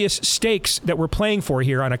serious stakes that we're playing for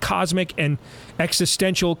here on a cosmic and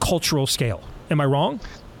existential cultural scale. Am I wrong?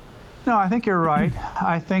 No, I think you're right.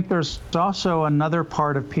 I think there's also another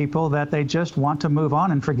part of people that they just want to move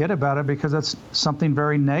on and forget about it because it's something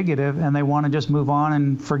very negative, and they want to just move on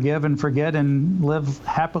and forgive and forget and live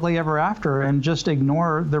happily ever after and just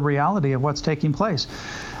ignore the reality of what's taking place.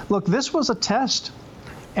 Look, this was a test,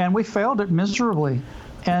 and we failed it miserably.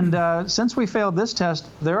 And since we failed this test,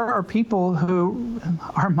 there are people who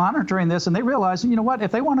are monitoring this, and they realize, you know what,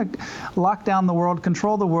 if they want to lock down the world,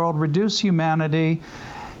 control the world, reduce humanity,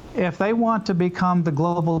 if they want to become the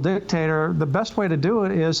global dictator, the best way to do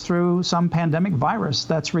it is through some pandemic virus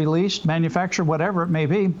that's released, manufactured, whatever it may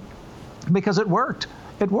be, because it worked.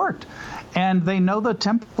 It worked. And they know the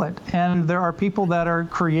template. And there are people that are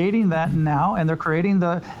creating that now, and they're creating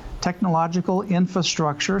the technological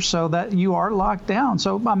infrastructure so that you are locked down.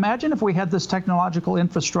 So imagine if we had this technological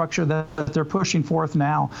infrastructure that they're pushing forth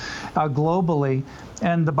now globally,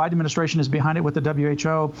 and the Biden administration is behind it with the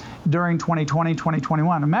WHO during 2020,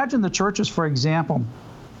 2021. Imagine the churches, for example,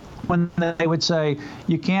 when they would say,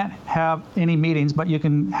 you can't have any meetings, but you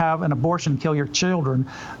can have an abortion, kill your children,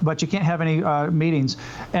 but you can't have any meetings.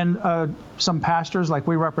 And some pastors, like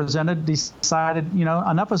we represented, decided, you know,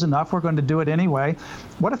 enough is enough, we're going to do it anyway.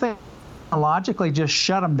 What if they logically just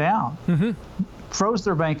shut them down? Froze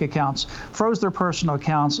their bank accounts, froze their personal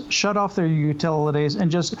accounts, shut off their utilities,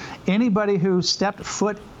 and just anybody who stepped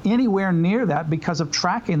foot anywhere near that because of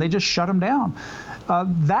tracking, they just shut them down.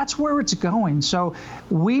 That's where it's going. So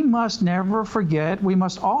we must never forget. We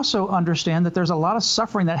must also understand that there's a lot of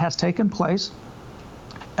suffering that has taken place,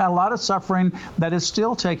 a lot of suffering that is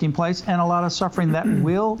still taking place, and a lot of suffering that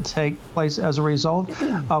will take place as a result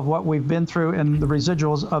of what we've been through and the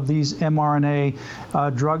residuals of these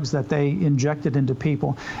mRNA drugs that they injected into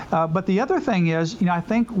people. But the other thing is, you know, I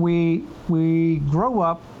think we grow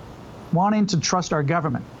up wanting to trust our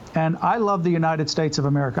government. And I love the United States of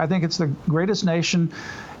America. I think it's the greatest nation,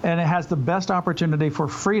 and it has the best opportunity for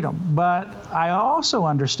freedom. But I also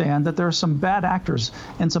understand that there are some bad actors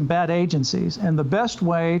and some bad agencies. And the best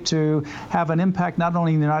way to have an impact, not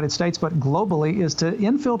only in the United States, but globally, is to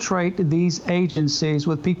infiltrate these agencies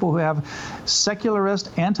with people who have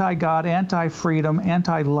secularist, anti-God, anti-freedom,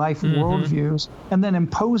 anti-life worldviews, and then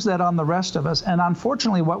impose that on the rest of us. And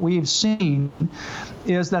unfortunately, what we've seen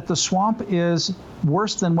is that the swamp is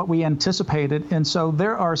worse than what we anticipated. And so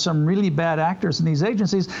there are some really bad actors in these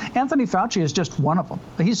agencies. Anthony Fauci is just one of them.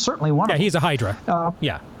 He's certainly one of them. Yeah, he's a Hydra.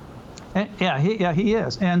 He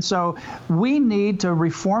is. And so we need to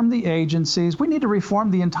reform the agencies. We need to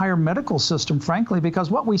reform the entire medical system, frankly,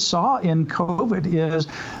 because what we saw in COVID is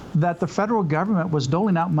that the federal government was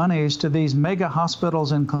doling out monies to these mega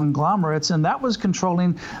hospitals and conglomerates, and that was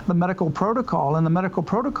controlling the medical protocol. And the medical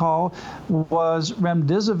protocol was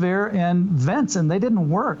remdesivir and vents, and they didn't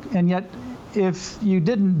work. And yet, if you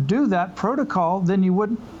didn't do that protocol, then you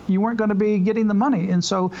weren't going to be getting the money. And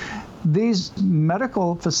so these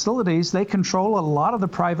medical facilities, they control a lot of the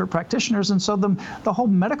private practitioners, and so the whole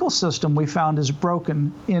medical system we found is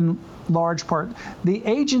broken in large part. The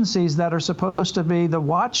agencies that are supposed to be the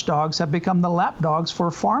watchdogs have become the lapdogs for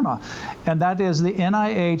pharma, and that is the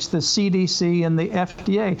NIH, the CDC, and the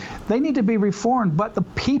FDA. They need to be reformed, but the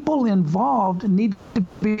people involved need to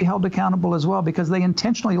be held accountable as well, because they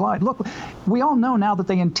intentionally lied. Look, we all know now that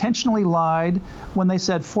they intentionally lied when they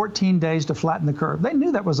said 14 days to flatten the curve. They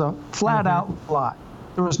knew that was a flat-out lie.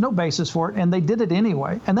 There was no basis for it, and they did it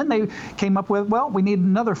anyway. And then they came up with, well, we need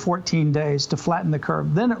another 14 days to flatten the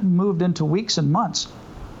curve. Then it moved into weeks and months.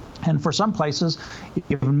 And for some places,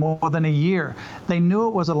 even more than a year. They knew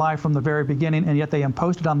it was a lie from the very beginning, and yet they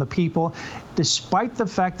imposed it on the people, despite the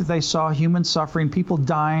fact that they saw human suffering, people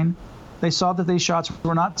dying. They saw that these shots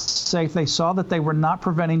were not safe. They saw that they were not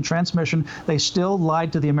preventing transmission. They still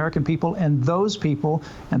lied to the American people, and those people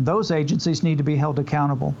and those agencies need to be held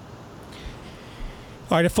accountable.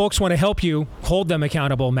 All right, if folks want to help you hold them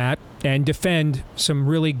accountable, Matt, and defend some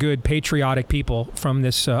really good patriotic people from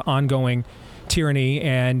this ongoing tyranny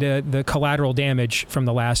and the collateral damage from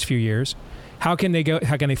the last few years, how can they go?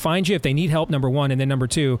 How can they find you if they need help, number one, and then number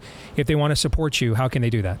two, if they want to support you, how can they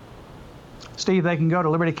do that? Steve, they can go to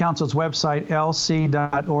Liberty Counsel's website,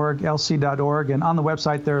 lc.org, and on the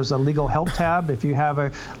website there's a legal help tab. If you have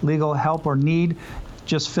a legal help or need,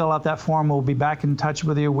 just fill out that form. We'll be back in touch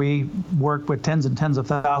with you. We work with tens and tens of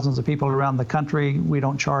thousands of people around the country. We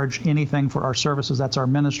don't charge anything for our services. That's our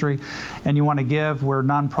ministry. And you want to give, we're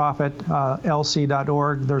nonprofit,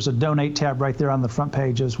 lc.org. There's a donate tab right there on the front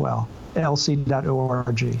page as well,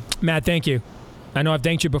 lc.org. Matt, thank you. I know I've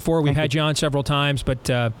thanked you before. We've had you on several times,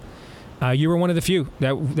 but you were one of the few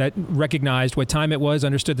that recognized what time it was,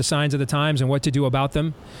 understood the signs of the times and what to do about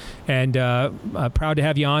them. And proud to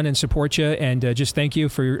have you on and support you. And just thank you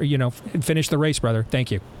for, finish the race, brother.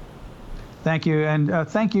 Thank you. Thank you. And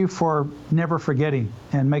thank you for never forgetting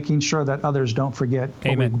and making sure that others don't forget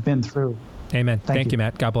what we've been through. Amen. Thank you,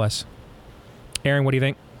 Matt. God bless. Aaron, what do you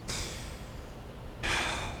think?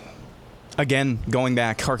 Again,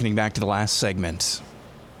 harkening back to the last segment,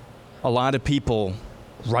 a lot of people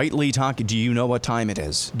rightly talking, do you know what time it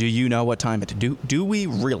is? Do you know what time it is? Do we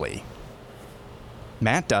really?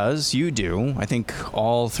 Matt does. You do. I think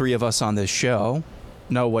all three of us on this show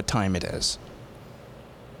know what time it is.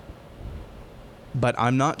 But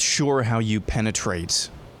I'm not sure how you penetrate.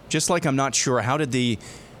 Just like I'm not sure how did the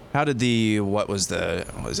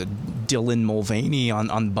Dylan Mulvaney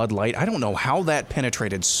on Bud Light? I don't know how that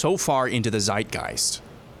penetrated so far into the zeitgeist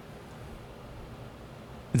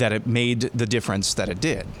that it made the difference that it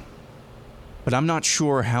did. But I'm not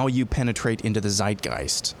sure how you penetrate into the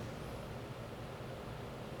zeitgeist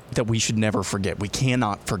that we should never forget. We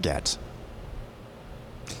cannot forget.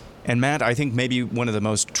 And Matt, I think maybe one of the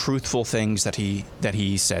most truthful things that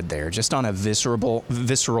he said there, just on a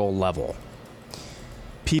visceral level,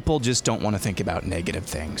 people just don't want to think about negative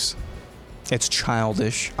things. It's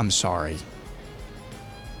childish, I'm sorry.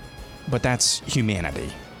 But that's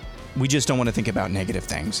humanity. We just don't want to think about negative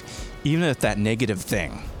things. Even if that negative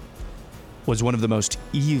thing was one of the most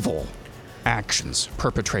evil actions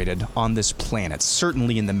perpetrated on this planet,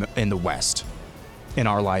 certainly in the West, in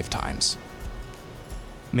our lifetimes.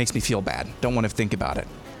 It makes me feel bad. Don't want to think about it.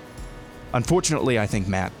 Unfortunately, I think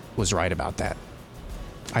Matt was right about that.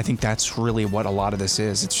 I think that's really what a lot of this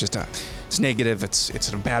is. It's just it's negative.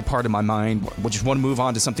 It's a bad part of my mind. We just want to move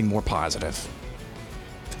on to something more positive.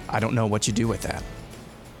 I don't know what you do with that.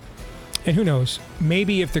 And who knows?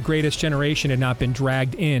 Maybe if the greatest generation had not been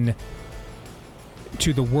dragged in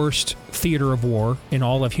to the worst theater of war in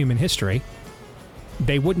all of human history,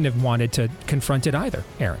 they wouldn't have wanted to confront it either,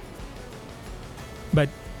 Aaron. But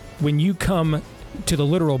when you come to the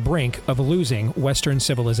literal brink of losing Western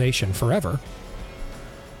civilization forever,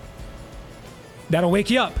 that'll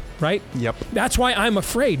wake you up, right? Yep. That's why I'm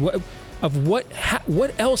afraid of what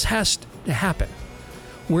else has to happen.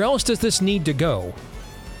 Where else does this need to go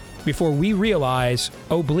before we realize,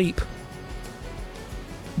 oh bleep,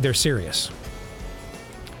 they're serious?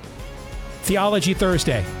 Theology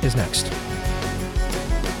Thursday is next.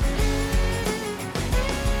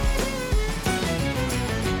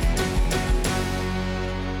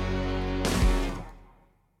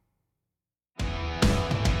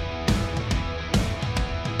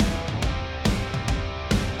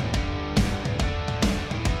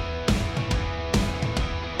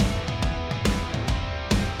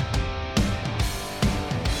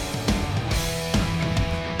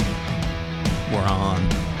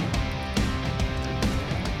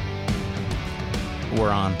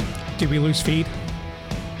 Did we lose feed?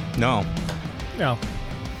 No. No.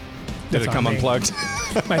 Did it come me. unplugged?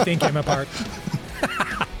 My thing came apart.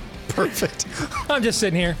 Perfect. I'm just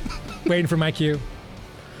sitting here waiting for my cue.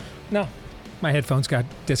 No, my headphones got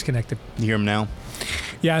disconnected. You hear him now?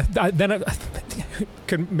 Yeah,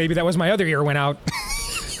 maybe that was my other ear went out.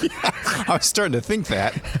 I was starting to think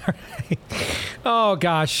that. Oh,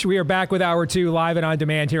 gosh. We are back with Hour 2 live and on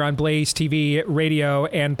demand here on Blaze TV, radio,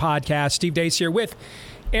 and podcast. Steve Deace here with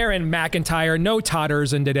Aaron McIntyre. No Todd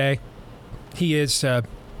Erzin today. He is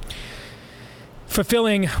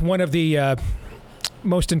fulfilling one of the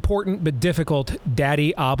most important but difficult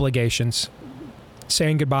daddy obligations,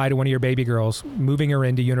 saying goodbye to one of your baby girls, moving her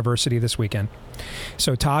into university this weekend.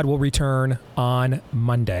 So Todd will return on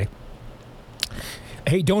Monday.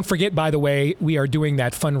 Hey, don't forget, by the way, we are doing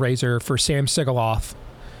that fundraiser for Sam Sigaloff,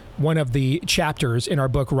 one of the chapters in our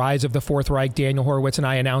book, Rise of the Fourth Reich. Daniel Horowitz and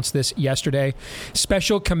I announced this yesterday.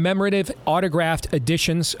 Special commemorative autographed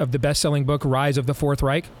editions of the best-selling book, Rise of the Fourth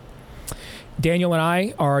Reich. Daniel and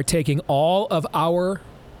I are taking all of our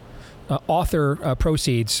author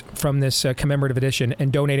proceeds from this commemorative edition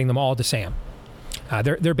and donating them all to Sam.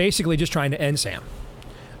 They're basically just trying to end Sam.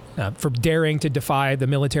 For daring to defy the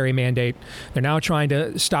military mandate. They're now trying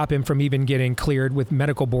to stop him from even getting cleared with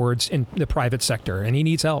medical boards in the private sector, and he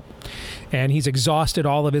needs help. And he's exhausted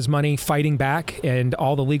all of his money fighting back and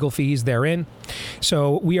all the legal fees therein.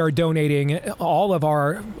 So we are donating all of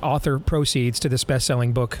our author proceeds to this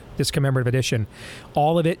best-selling book, this commemorative edition,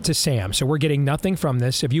 all of it to Sam. So we're getting nothing from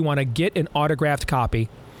this. If you want to get an autographed copy,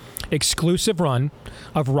 exclusive run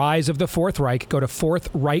of Rise of the Fourth Reich, go to Fourth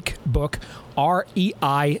Reich Book,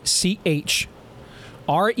 REICH,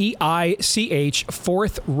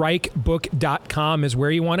 fourthreichbook.com is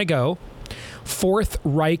where you want to go.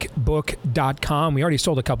 fourthreichbook.com. We already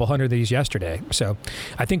sold a couple hundred of these yesterday, so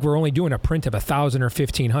I think we're only doing a print of 1,000 or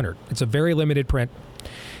 1,500. It's a very limited print,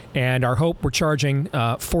 and our hope, we're charging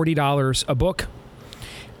 $40 a book.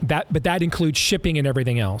 But that includes shipping and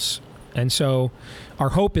everything else. And so our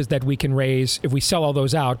hope is that we can raise, if we sell all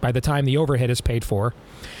those out, by the time the overhead is paid for,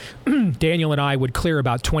 Daniel and I would clear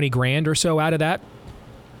about 20 grand or so out of that.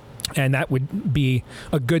 And that would be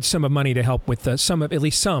a good sum of money to help with at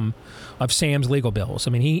least some of Sam's legal bills. I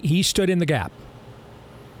mean, he stood in the gap.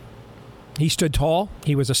 He stood tall.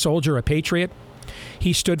 He was a soldier, a patriot.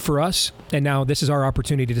 He stood for us, and now this is our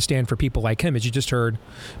opportunity to stand for people like him, as you just heard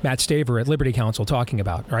Matt Staver at Liberty Counsel talking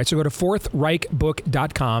about. All right, so go to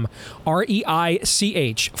fourthreichbook.com,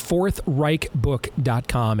 REICH,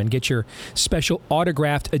 fourthreichbook.com, and get your special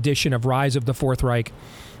autographed edition of Rise of the Fourth Reich,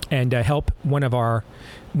 and help one of our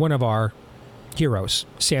heroes,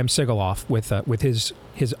 Sam Sigaloff, with his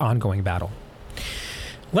ongoing battle.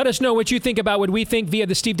 Let us know what you think about what we think via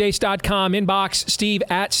the stevedeace.com inbox,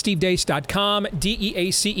 steve@stevedeace.com,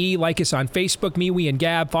 DEACE. Like us on Facebook, me, we, and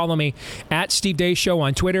Gab. Follow me at Steve Deace Show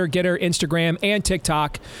on Twitter, Getter, Instagram, and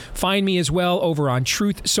TikTok. Find me as well over on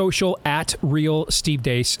Truth Social at Real Steve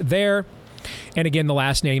Deace there. And again, the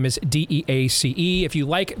last name is DEACE. If you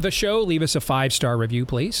like the show, leave us a 5-star review,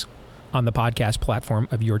 please, on the podcast platform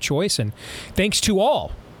of your choice. And thanks to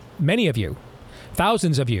all, many of you,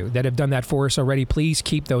 thousands of you that have done that for us already. Please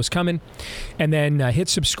keep those coming. And then hit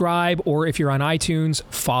subscribe, or if you're on iTunes,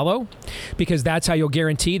 follow, because that's how you'll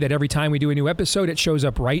guarantee that every time we do a new episode, it shows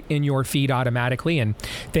up right in your feed automatically. And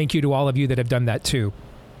thank you to all of you that have done that too.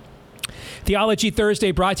 Theology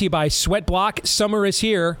Thursday brought to you by Sweat Block. Summer is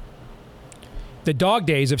here. The dog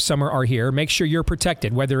days of summer are here. Make sure you're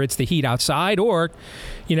protected, whether it's the heat outside or,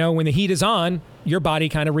 when the heat is on, your body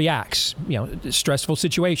kind of reacts. Stressful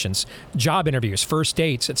situations, job interviews, first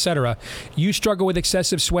dates, etc. You struggle with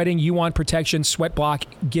excessive sweating. You want protection. Sweat Block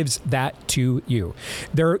gives that to you.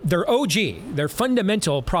 Their OG, their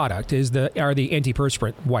fundamental product are the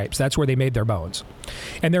antiperspirant wipes. That's where they made their bones,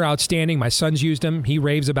 and they're outstanding. My son's used them. He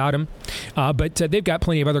raves about them. But they've got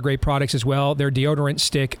plenty of other great products as well. Their deodorant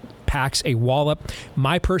stick packs a wallop.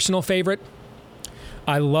 My personal favorite,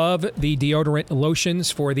 I love the deodorant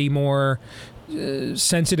lotions for the more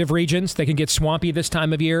sensitive regions. They can get swampy this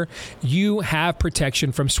time of year. You have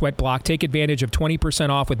protection from Sweat Block. Take advantage of 20%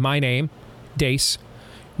 off with my name, Deace,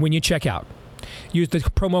 when you check out. Use the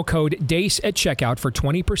promo code DEACE at checkout for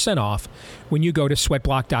 20% off when you go to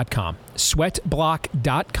sweatblock.com.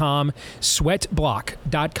 Sweatblock.com.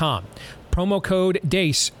 Sweatblock.com. Promo code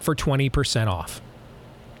DEACE for 20% off.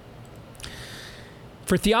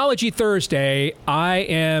 For Theology Thursday, I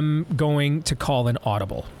am going to call an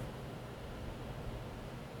audible.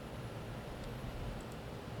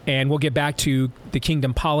 And we'll get back to the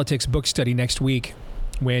Kingdom Politics book study next week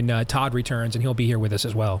when Todd returns, and he'll be here with us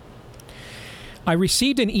as well. I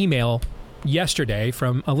received an email yesterday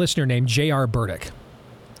from a listener named J.R. Burdick.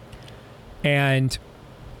 And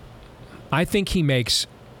I think he makes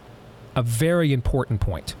a very important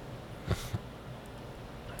point.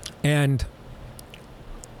 And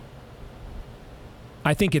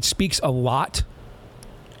I think it speaks a lot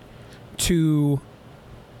to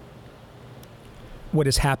what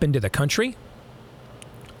has happened to the country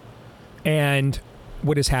and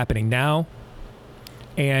what is happening now,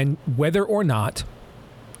 and whether or not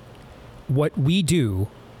what we do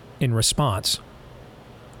in response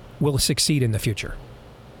will succeed in the future.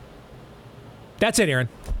 That's it, Aaron.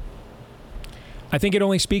 I think it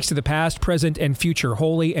only speaks to the past, present, and future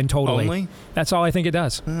wholly and totally. Only? That's all I think it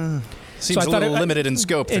does. Seems a little limited in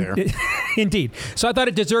scope there. Indeed. So I thought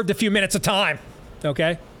it deserved a few minutes of time.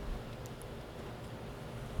 Okay?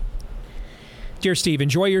 Dear Steve,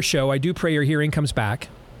 enjoy your show. I do pray your hearing comes back,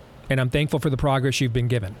 and I'm thankful for the progress you've been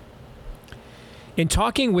given. In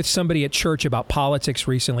talking with somebody at church about politics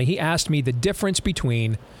recently, he asked me the difference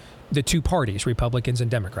between the two parties, Republicans and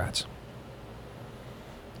Democrats.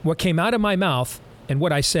 What came out of my mouth and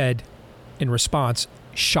what I said in response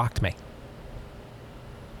shocked me.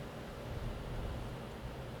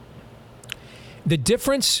 The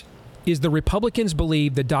difference is the Republicans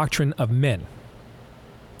believe the doctrine of men,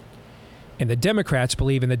 and the Democrats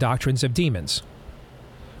believe in the doctrines of demons.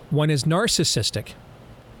 One is narcissistic,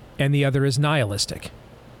 and the other is nihilistic.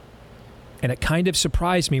 And it kind of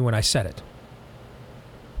surprised me when I said it.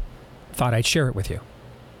 Thought I'd share it with you.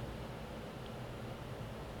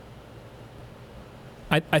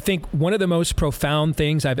 I think one of the most profound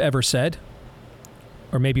things I've ever said,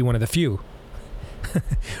 or maybe one of the few,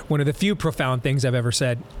 one of the few profound things I've ever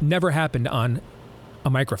said, never happened on a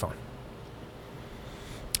microphone.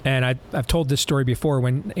 And I've told this story before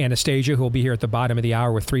when Anastasia, who will be here at the bottom of the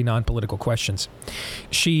hour with 3 non-political questions,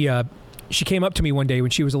 she came up to me one day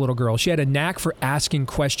when she was a little girl. She had a knack for asking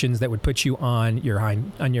questions that would put you on your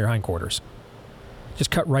hindquarters.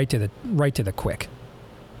 Just cut right to the quick.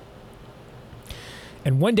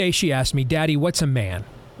 And one day she asked me, "Daddy, what's a man?"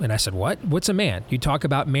 And I said, "What? What's a man? You talk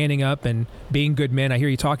about manning up and being good men. I hear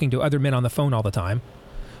you talking to other men on the phone all the time.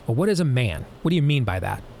 Well, what is a man? What do you mean by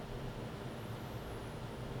that?"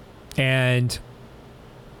 And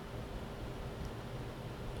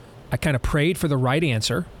I kind of prayed for the right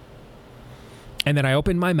answer. And then I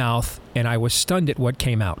opened my mouth and I was stunned at what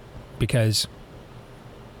came out because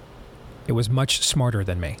it was much smarter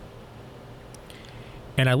than me.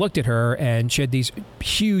 And I looked at her and she had these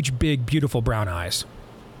huge, big, beautiful brown eyes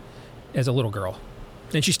as a little girl.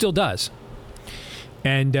 And she still does.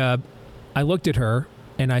 And I looked at her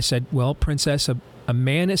and I said, "Well, Princess, a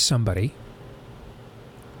man is somebody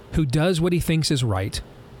who does what he thinks is right,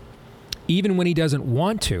 even when he doesn't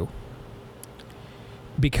want to,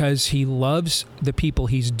 because he loves the people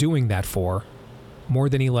he's doing that for more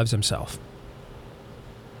than he loves himself."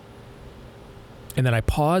 And then I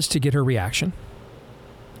paused to get her reaction.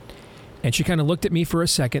 And she kind of looked at me for a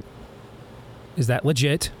second. Is that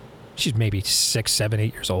legit? She's maybe 6, 7,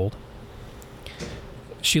 8 years old.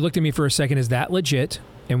 She looked at me for a second. Is that legit?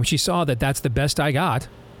 And when she saw that that's the best I got,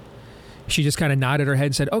 she just kind of nodded her head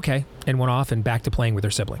and said, "Okay," and went off and back to playing with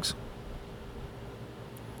her siblings.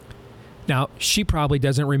 Now, she probably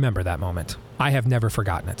doesn't remember that moment. I have never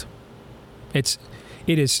forgotten it. It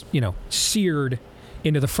is, seared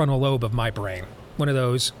into the frontal lobe of my brain. One of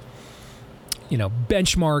those,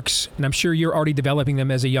 benchmarks, and I'm sure you're already developing them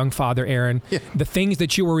as a young father, Aaron. Yeah. The things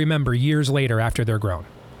that you will remember years later after they're grown.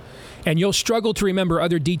 And you'll struggle to remember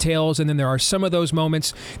other details, and then there are some of those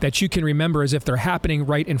moments that you can remember as if they're happening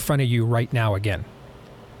right in front of you right now again.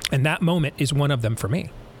 And that moment is one of them for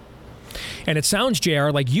me. And it sounds, JR,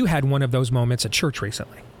 like you had one of those moments at church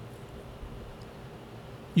recently.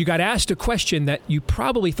 You got asked a question that you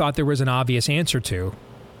probably thought there was an obvious answer to,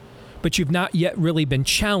 but you've not yet really been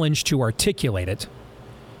challenged to articulate it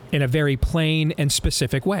in a very plain and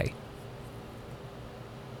specific way.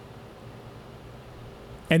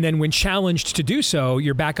 And then when challenged to do so,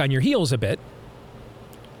 you're back on your heels a bit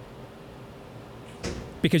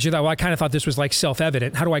because you thought, well, I kind of thought this was like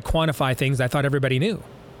self-evident. How do I quantify things I thought everybody knew?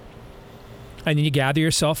 And then you gather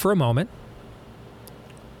yourself for a moment,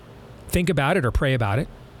 think about it or pray about it,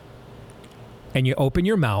 and you open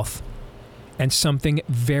your mouth and something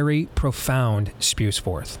very profound spews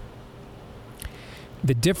forth.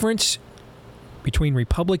 The difference between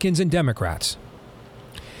Republicans and Democrats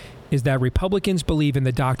is that Republicans believe in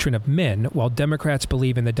the doctrine of men while Democrats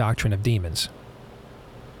believe in the doctrine of demons.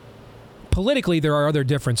 Politically, there are other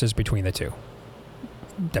differences between the two.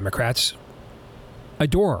 Democrats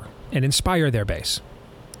adore and inspire their base.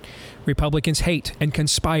 Republicans hate and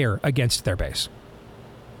conspire against their base.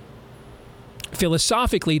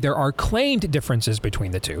 Philosophically, there are claimed differences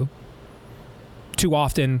between the two. Too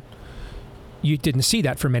often, you didn't see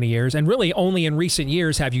that for many years. And really only in recent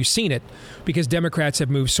years have you seen it, because Democrats have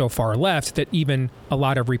moved so far left that even a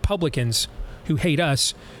lot of Republicans who hate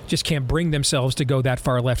us just can't bring themselves to go that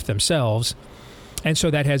far left themselves. And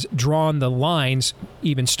so that has drawn the lines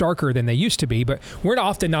even starker than they used to be. But we're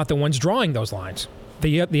often not the ones drawing those lines.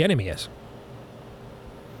 The enemy is.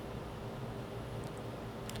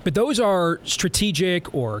 But those are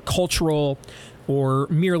strategic or cultural or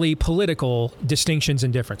merely political distinctions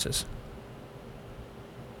and differences.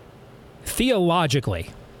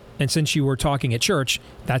 Theologically, and since you were talking at church,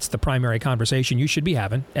 that's the primary conversation you should be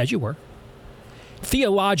having, as you were.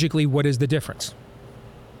 Theologically, what is the difference?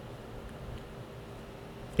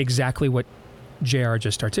 Exactly what JR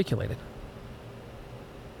just articulated.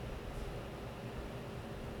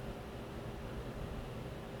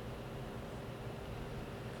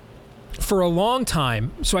 For a long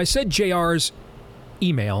time, so I said JR's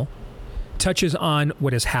email touches on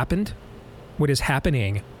what has happened, what is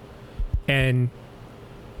happening, and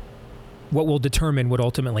what will determine what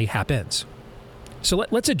ultimately happens. So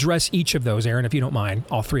let's address each of those, Aaron, if you don't mind,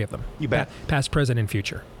 all three of them. You bet. Past, present, and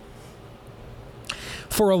future.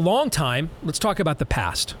 For a long time, let's talk about the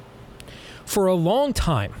past. For a long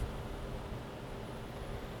time,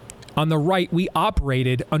 on the right, we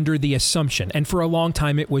operated under the assumption, and for a long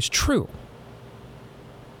time it was true,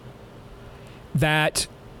 that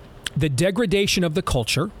the degradation of the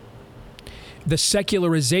culture, the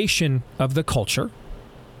secularization of the culture,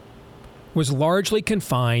 was largely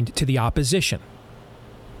confined to the opposition.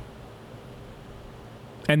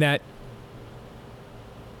 And that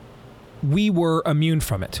we were immune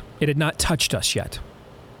from it. It had not touched us yet.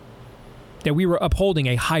 That we were upholding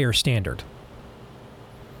a higher standard.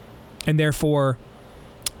 And therefore,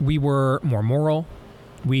 we were more moral,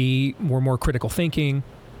 we were more critical thinking,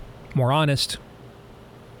 more honest.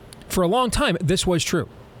 For a long time, this was true.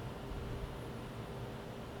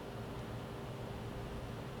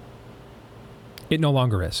 It no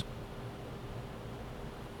longer is.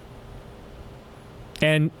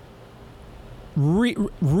 And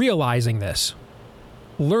realizing this,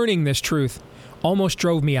 learning this truth, almost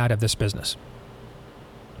drove me out of this business.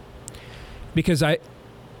 Because I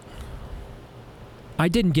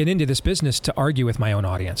didn't get into this business to argue with my own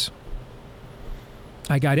audience.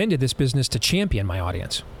 I got into this business to champion my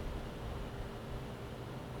audience.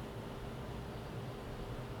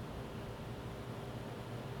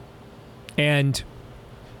 And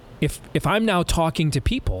if I'm now talking to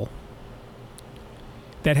people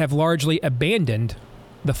that have largely abandoned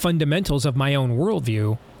the fundamentals of my own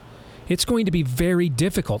worldview, it's going to be very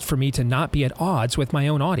difficult for me to not be at odds with my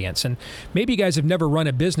own audience. And maybe you guys have never run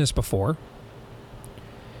a business before,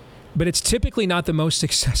 but it's typically not the most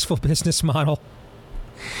successful business model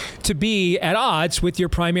to be at odds with your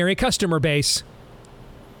primary customer base.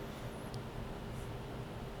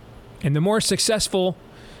 And the more successful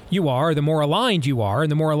you are, the more aligned you are,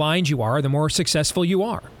 and the more aligned you are, the more successful you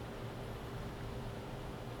are.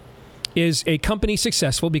 Is a company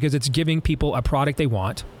successful because it's giving people a product they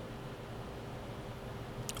want?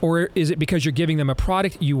 Or is it because you're giving them a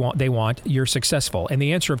product they want, you're successful? And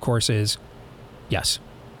the answer, of course, is yes.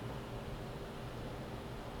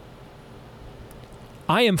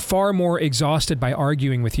 I am far more exhausted by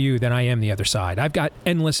arguing with you than I am the other side. I've got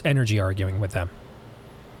endless energy arguing with them.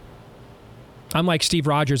 I'm like Steve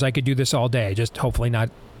Rogers. I could do this all day, just hopefully not,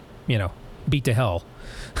 beat to hell.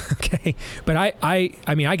 Okay? But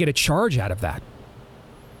I mean, I get a charge out of that.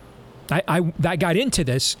 I got into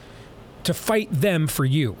this to fight them for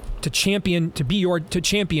you, to champion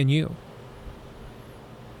you.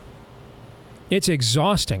 It's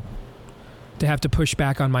exhausting to have to push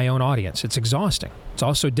back on my own audience. It's exhausting. It's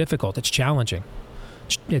also difficult. It's challenging.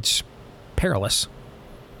 It's perilous.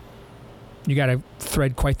 You got to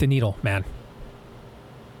thread quite the needle, man.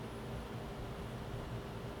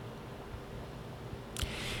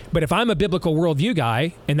 But if I'm a biblical worldview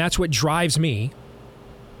guy, and that's what drives me,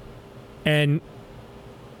 and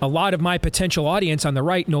a lot of my potential audience on the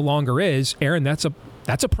right no longer is, Aaron, that's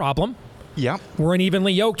a problem. Yeah. We're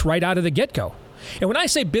unevenly yoked right out of the get-go. And when I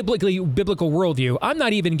say biblical worldview, I'm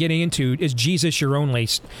not even getting into, is Jesus your only,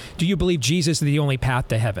 do you believe Jesus is the only path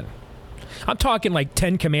to heaven? I'm talking like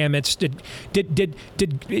 10 commandments.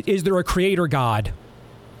 Is there a creator God?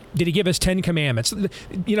 Did he give us 10 commandments?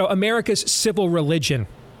 America's civil religion,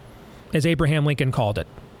 as Abraham Lincoln called it.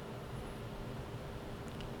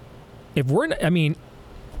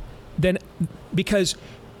 Then because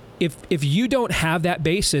if you don't have that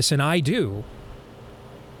basis and I do,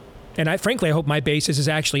 and I hope my basis is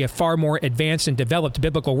actually a far more advanced and developed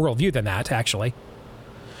biblical worldview than that, actually.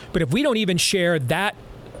 But if we don't even share that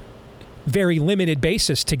very limited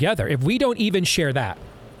basis together, if we don't even share that,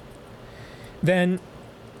 then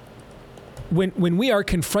when we are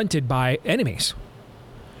confronted by enemies,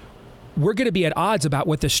 we're going to be at odds about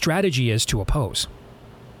what the strategy is to oppose.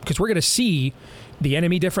 Because we're going to see the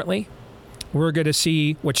enemy differently. We're going to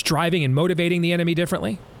see what's driving and motivating the enemy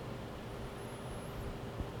differently.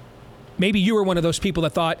 Maybe you were one of those people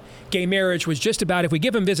that thought gay marriage was just about if we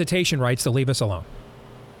give them visitation rights, they'll leave us alone.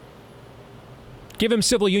 Give them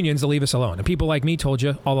civil unions, they'll leave us alone. And people like me told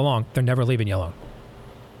you all along, they're never leaving you alone.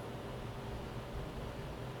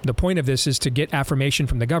 The point of this is to get affirmation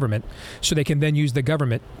from the government so they can then use the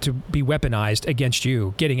government to be weaponized against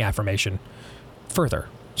you, getting affirmation further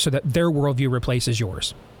so that their worldview replaces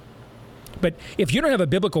yours. But if you don't have a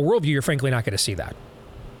biblical worldview, you're frankly not going to see that.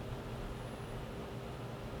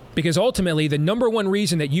 Because ultimately, the number one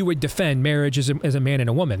reason that you would defend marriage as a man and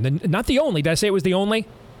a woman, not the only, did I say it was the only?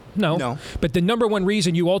 No. But the number one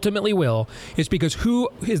reason you ultimately will is because who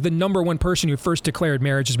is the number one person who first declared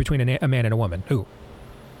marriage is between a man and a woman? Who?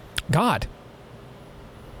 God.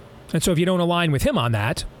 And so if you don't align with him on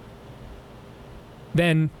that,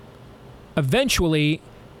 then eventually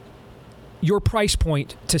your price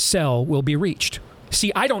point to sell will be reached.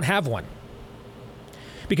 See, I don't have one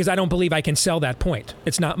because I don't believe I can sell that point.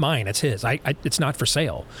 It's not mine. It's his. It's not for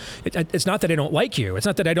sale. It's not that I don't like you. It's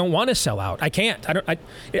not that I don't want to sell out. I can't.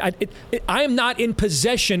 I am not in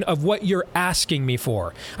possession of what you're asking me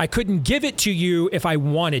for. I couldn't give it to you if I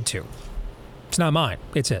wanted to. It's not mine.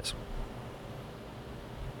 It's his.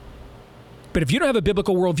 But if you don't have a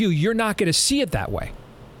biblical worldview, you're not going to see it that way.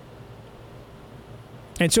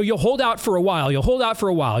 And so you'll hold out for a while,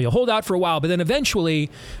 but then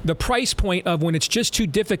eventually the price point of when it's just too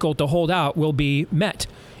difficult to hold out will be met,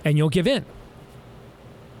 and you'll give in.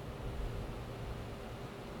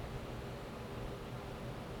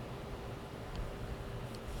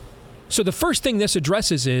 So the first thing this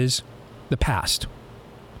addresses is the past.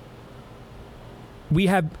 We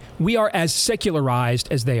are as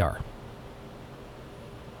secularized as they are.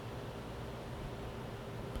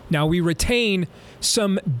 Now, we retain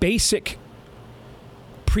some basic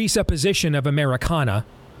presupposition of Americana,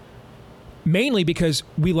 mainly because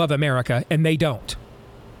we love America and they don't.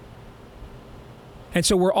 And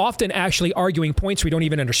so we're often actually arguing points we don't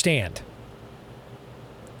even understand,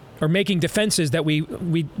 or making defenses that we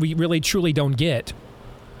really truly don't get,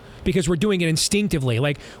 because we're doing it instinctively.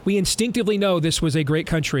 Like, we instinctively know this was a great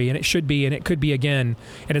country and it should be and it could be again,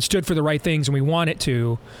 and it stood for the right things and we want it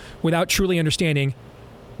to, without truly understanding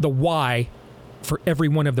the why for every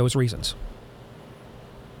one of those reasons.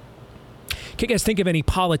 Can you guys think of any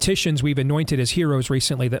politicians we've anointed as heroes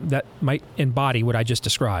recently that might embody what I just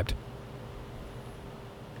described?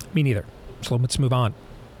 Me neither. So let's move on.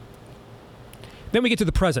 Then we get to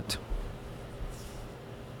the present.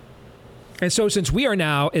 And so since we are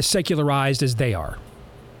now as secularized as they are,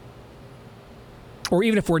 or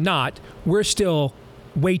even if we're not, we're still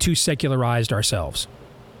way too secularized ourselves.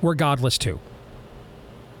 We're godless too.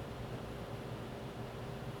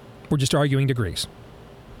 We're just arguing degrees.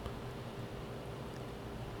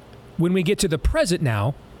 When we get to the present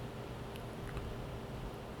now,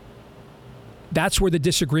 that's where the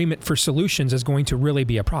disagreement for solutions is going to really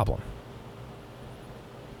be a problem.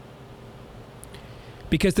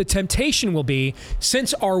 Because the temptation will be,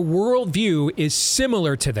 since our worldview is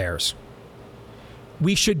similar to theirs,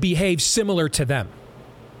 we should behave similar to them.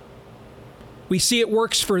 We see it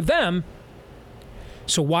works for them,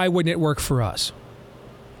 so why wouldn't it work for us?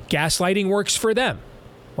 Gaslighting works for them.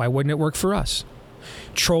 Why wouldn't it work for us?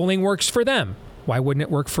 Trolling works for them. Why wouldn't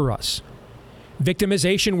it work for us?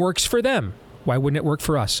 Victimization works for them. Why wouldn't it work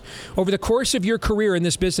for us? Over the course of your career in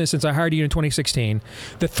this business, since I hired you in 2016,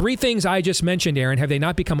 the three things I just mentioned, Aaron, have they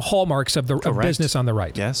not become hallmarks of business on the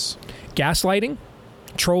right? Yes. Gaslighting,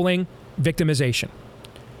 trolling, victimization.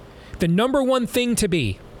 The number one thing to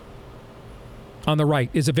be on the right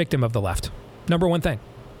is a victim of the left. Number one thing.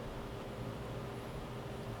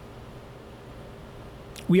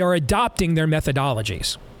 We are adopting their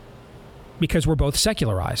methodologies because we're both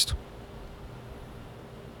secularized.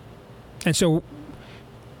 And so,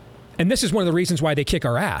 and this is one of the reasons why they kick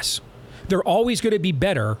our ass. They're always going to be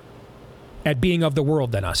better at being of the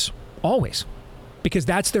world than us. Always. Because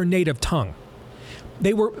that's their native tongue.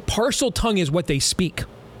 Parcel tongue is what they speak.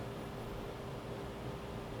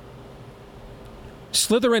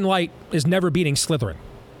 Slytherin Light is never beating Slytherin.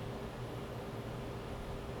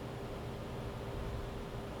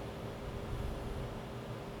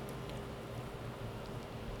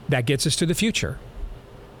 That gets us to the future.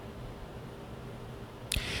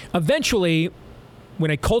 Eventually,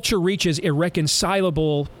 when a culture reaches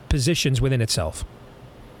irreconcilable positions within itself,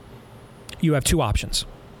 you have two options.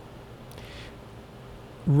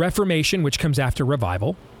 Reformation, which comes after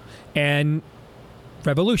revival, and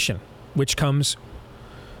revolution, which comes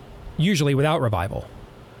usually without revival.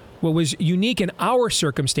 What was unique in our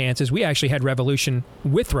circumstances, we actually had revolution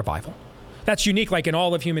with revival. That's unique, like in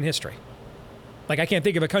all of human history. Like, I can't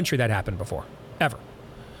think of a country that happened before, ever.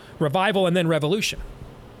 Revival and then revolution.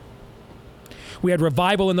 We had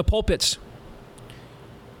revival in the pulpits.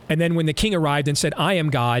 And then when the king arrived and said, I am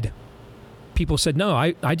God, people said, no,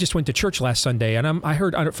 I just went to church last Sunday, and I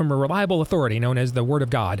heard from a reliable authority known as the Word of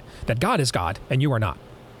God that God is God and you are not.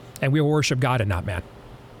 And we will worship God and not man.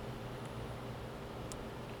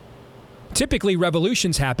 Typically,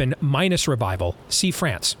 revolutions happen minus revival. See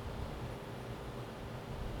France.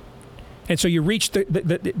 And so you reach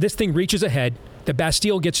this thing reaches a head. The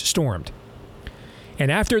Bastille gets stormed,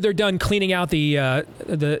 and after they're done cleaning out the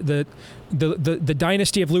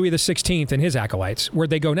dynasty of Louis XVI and his acolytes, where'd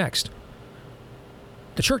they go next?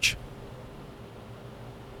 The church.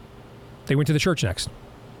 They went to the church next,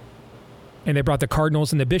 and they brought the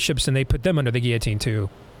cardinals and the bishops, and they put them under the guillotine too.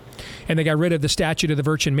 And they got rid of the statue to the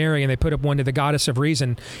Virgin Mary, and they put up one to the Goddess of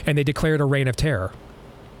Reason, and they declared a reign of terror.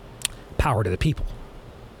 Power to the people.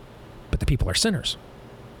 But the people are sinners.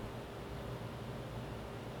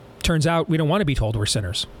 Turns out we don't want to be told we're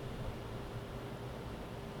sinners.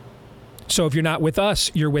 So if you're not with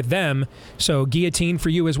us, you're with them. So guillotine for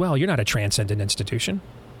you as well. You're not a transcendent institution.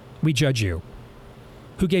 We judge you.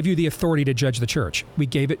 Who gave you the authority to judge the church? We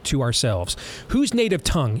gave it to ourselves. Whose native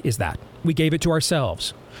tongue is that? We gave it to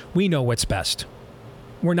ourselves. We know what's best.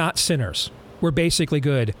 We're not sinners. We're basically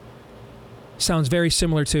good. Sounds very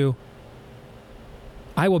similar to,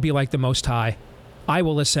 I will be like the Most High. I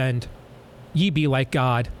will ascend. Ye be like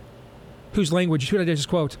God. Whose language? Who did I just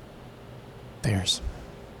quote? Theirs.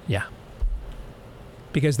 Yeah.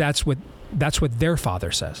 Because that's what their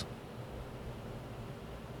father says.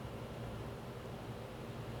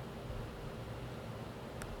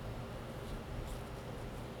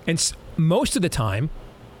 And most of the time,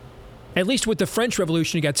 at least with the French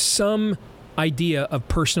Revolution, you got some idea of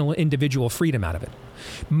personal individual freedom out of it.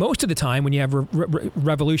 Most of the time, when you have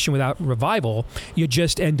revolution without revival, you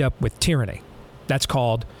just end up with tyranny. That's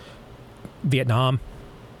called Vietnam,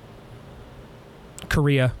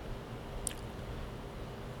 Korea,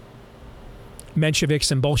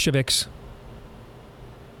 Mensheviks and Bolsheviks.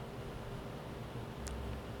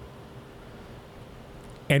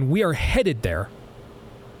 And we are headed there.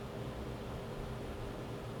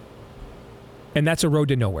 And that's a road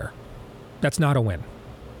to nowhere. That's not a win.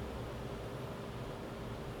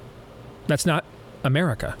 That's not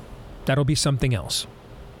America. That'll be something else.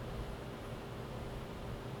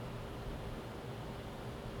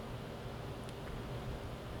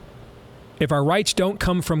 If our rights don't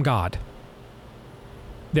come from God,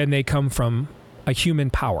 then they come from a human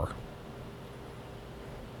power.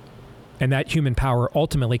 And that human power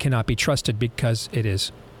ultimately cannot be trusted because it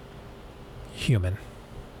is human.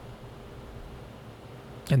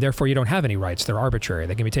 And therefore you don't have any rights. They're arbitrary.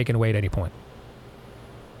 They can be taken away at any point.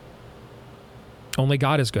 Only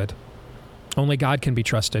God is good. Only God can be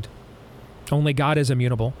trusted. Only God is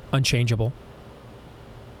immutable, unchangeable,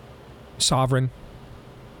 sovereign.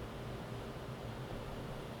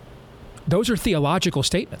 Those are theological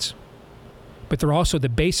statements, but they're also the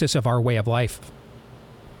basis of our way of life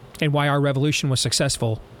and why our revolution was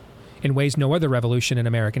successful in ways no other revolution in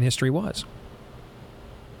American history was.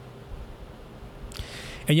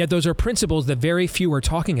 And yet those are principles that very few are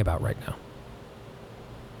talking about right now.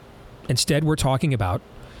 Instead, we're talking about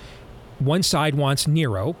one side wants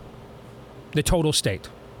Nero, the total state.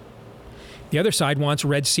 The other side wants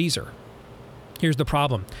Red Caesar. Here's the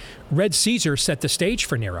problem. Red Caesar set the stage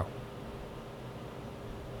for Nero.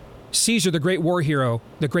 Caesar, the great war hero,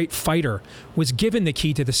 the great fighter, was given the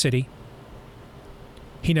key to the city.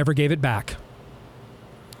 He never gave it back.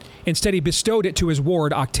 Instead, he bestowed it to his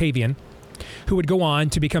ward, Octavian, who would go on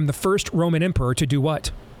to become the first Roman emperor to do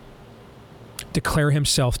what? Declare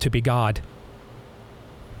himself to be God,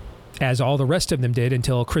 as all the rest of them did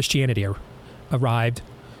until Christianity arrived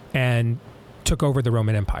and took over the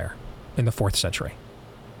Roman Empire in the 4th century.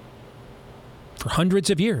 For hundreds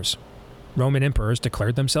of years, Roman emperors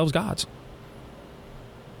declared themselves gods.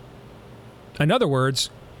 In other words,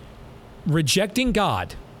 rejecting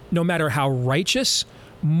God, no matter how righteous,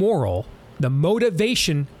 moral, the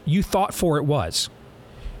motivation you thought for it was,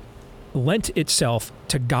 lent itself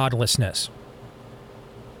to godlessness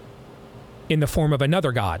in the form of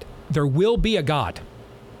another God. There will be a God.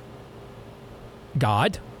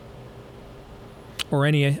 God, or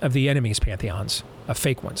any of the enemy's pantheons of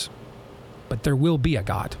fake ones. But there will be a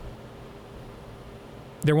God.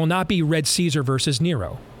 There will not be Red Caesar versus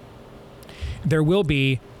Nero. There will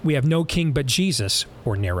be, we have no king but Jesus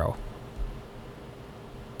or Nero.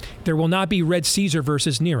 There will not be Red Caesar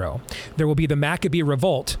versus Nero. There will be the Maccabee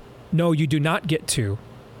revolt. No, you do not get to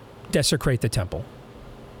desecrate the temple.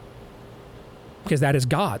 Because that is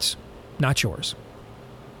God's, not yours.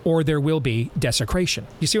 Or there will be desecration.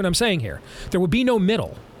 You see what I'm saying here? There will be no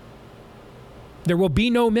middle. There will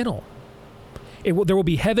be no middle. There will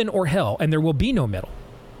be heaven or hell, and there will be no middle.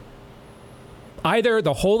 Either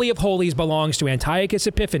the Holy of Holies belongs to Antiochus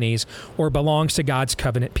Epiphanes or belongs to God's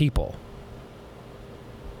covenant people.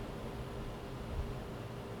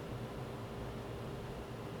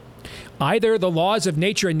 Either the laws of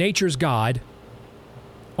nature and nature's God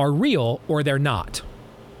are real or they're not.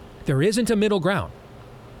 There isn't a middle ground.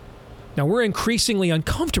 Now, we're increasingly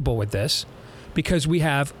uncomfortable with this because we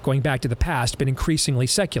have, going back to the past, been increasingly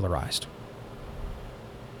secularized.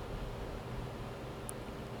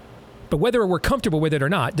 But whether we're comfortable with it or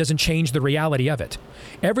not doesn't change the reality of it.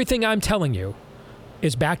 Everything I'm telling you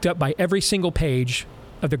is backed up by every single page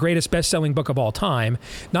of the greatest best-selling book of all time,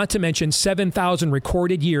 not to mention 7,000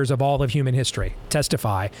 recorded years of all of human history.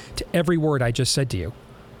 Testify to every word I just said to you.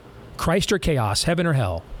 Christ or chaos, heaven or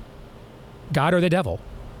hell, God or the devil.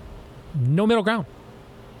 No middle ground.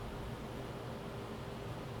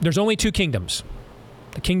 There's only two kingdoms.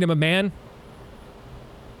 The kingdom of man,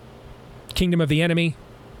 kingdom of the enemy,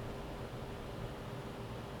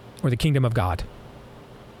 or the kingdom of God.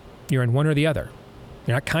 You're in one or the other.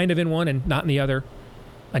 You're not kind of in one and not in the other.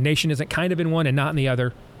 A nation isn't kind of in one and not in the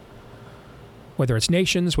other. Whether it's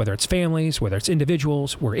nations, whether it's families, whether it's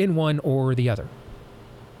individuals, we're in one or the other.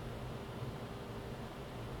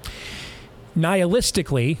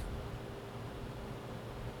 Nihilistically,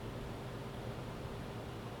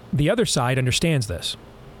 the other side understands this,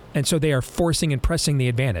 and so they are forcing and pressing the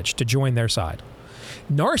advantage to join their side.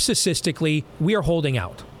 Narcissistically, we are holding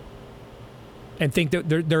out and think that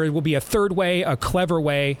there will be a third way, a clever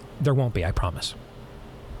way. There won't be, I promise.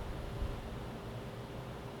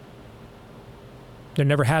 There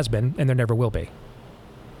never has been, and there never will be.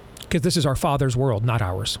 Because this is our Father's world, not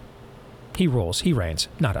ours. He rules, He reigns,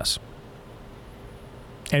 not us.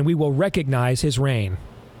 And we will recognize His reign,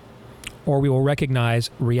 or we will recognize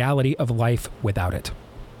reality of life without it.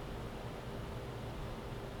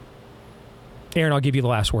 Aaron, I'll give you the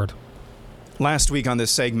last word. Last week on this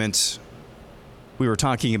segment, we were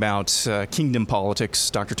talking about kingdom politics,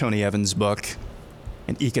 Dr. Tony Evans' book,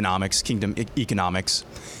 and economics, kingdom economics.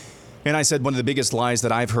 And I said one of the biggest lies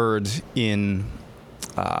that I've heard in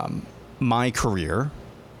my career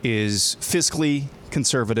is fiscally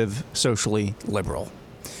conservative, socially liberal.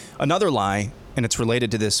 Another lie, and it's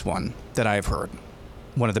related to this one that I've heard,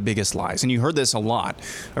 one of the biggest lies, and you heard this a lot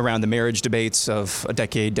around the marriage debates of a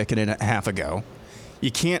decade and a half ago.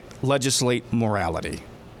 You can't legislate morality.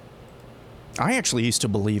 I actually used to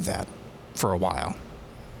believe that for a while,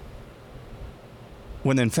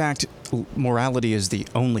 when in fact, morality is the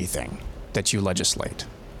only thing that you legislate.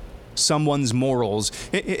 Someone's morals,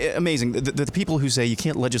 amazing. The people who say you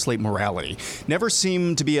can't legislate morality never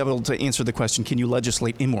seem to be able to answer the question, can you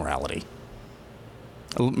legislate immorality?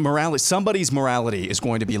 Morality, somebody's morality is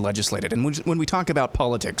going to be legislated. And when we talk about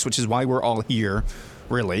politics, which is why we're all here,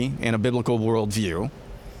 really, in a biblical worldview,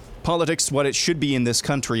 politics, what it should be in this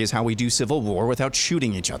country is how we do civil war without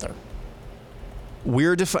shooting each other.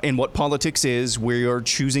 And what politics is, we are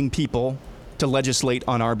choosing people to legislate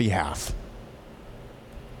on our behalf.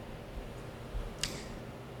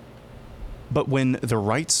 But when the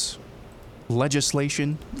rights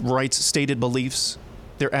legislation, rights stated beliefs,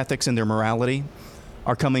 their ethics and their morality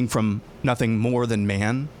are coming from nothing more than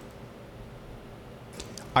man,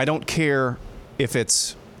 I don't care if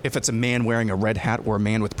it's a man wearing a red hat or a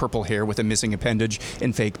man with purple hair with a missing appendage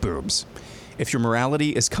and fake boobs. If your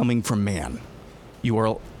morality is coming from man, you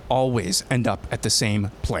will always end up at the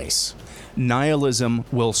same place. Nihilism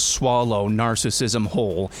will swallow narcissism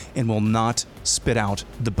whole and will not spit out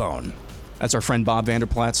the bone. As our friend Bob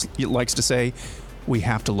Vanderplatz likes to say, we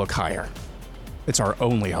have to look higher. It's our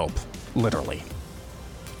only hope, literally.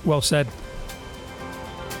 Well said.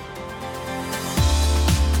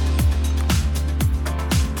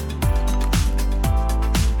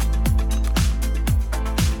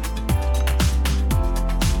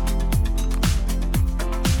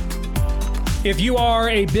 If you are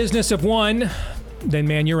a business of one, then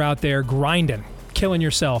man, you're out there grinding, killing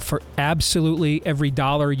yourself for absolutely every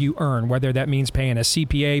dollar you earn, whether that means paying a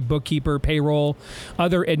CPA, bookkeeper, payroll,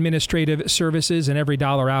 other administrative services, and every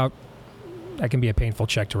dollar out, that can be a painful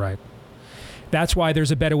check to write. That's why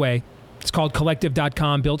there's a better way. It's called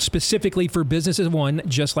Collective.com, built specifically for businesses, one,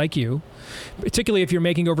 just like you. Particularly if you're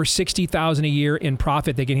making over $60,000 a year in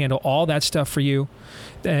profit, they can handle all that stuff for you.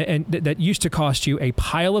 And that used to cost you a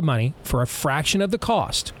pile of money for a fraction of the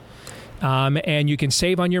cost. And you can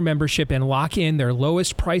save on your membership and lock in their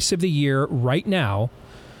lowest price of the year right now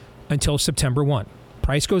until September 1.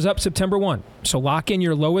 Price goes up September 1. So lock in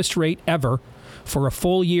your lowest rate ever for a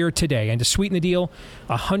full year today. And to sweeten the deal,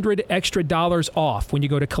 $100 extra off when you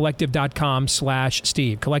go to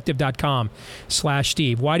collective.com/Steve.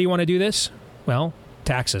 Collective.com/Steve. Why do you want to do this? Well,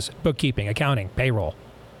 taxes, bookkeeping, accounting, payroll.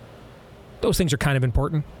 Those things are kind of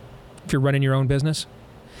important if you're running your own business.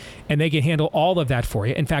 And they can handle all of that for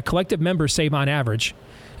you. In fact, Collective members save on average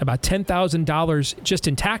about $10,000 just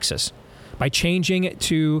in taxes by changing it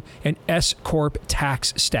to an S-Corp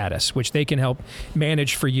tax status, which they can help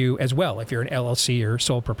manage for you as well if you're an LLC or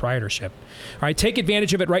sole proprietorship. All right, take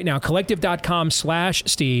advantage of it right now.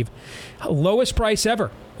 Collective.com/Steve. Lowest price ever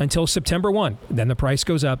until September 1. Then the price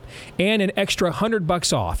goes up. And an extra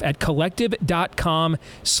 $100 off at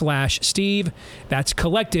collective.com/Steve. That's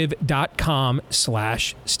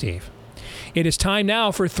collective.com/Steve. It is time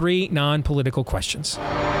now for 3 non-political questions.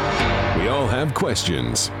 We all have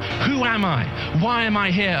questions. Who am I? Why am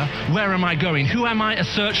I here? Where am I going? Who am I? A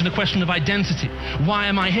search and a question of identity. Why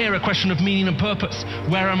am I here? A question of meaning and purpose.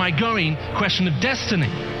 Where am I going? Question of destiny.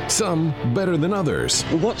 Some better than others.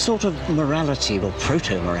 What sort of morality or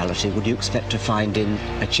proto-morality would you expect to find in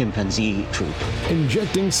a chimpanzee troop?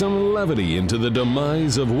 Injecting some levity into the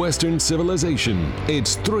demise of Western civilization.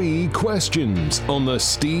 It's 3 questions on the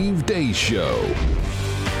Steve Deace Show.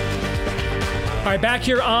 All right, back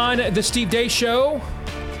here on the Steve Deace Show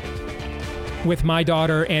with my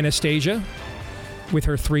daughter Anastasia with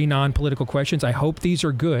her 3 non-political questions. I hope these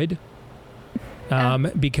are good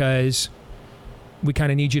because we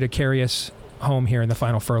kind of need you to carry us home here in the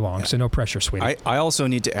final furlong, so no pressure, sweetie. I also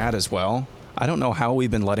need to add as well, I don't know how we've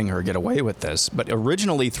been letting her get away with this, but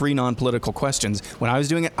originally 3 non-political questions. When I was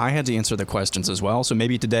doing it, I had to answer the questions as well, so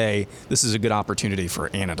maybe today this is a good opportunity for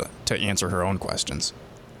Anna to answer her own questions.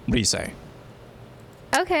 What do you say?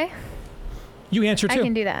 Okay. You answer too. I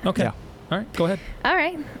can do that. Okay. Yeah. All right, go ahead. All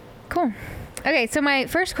right. Cool. Okay, so my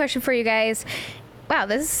first question for you guys. Wow,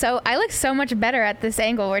 I look so much better at this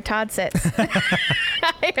angle where Todd sits.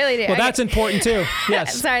 I really do. Well, that's important too.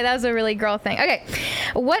 Yes. Sorry, that was a really girl thing. Okay.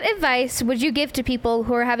 What advice would you give to people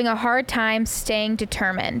who are having a hard time staying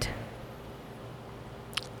determined?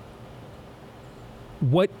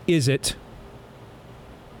 What is it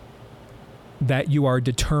that you are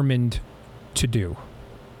determined to do?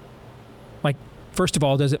 Like, first of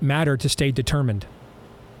all, does it matter to stay determined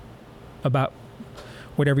about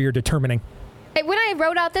whatever you're determining? When I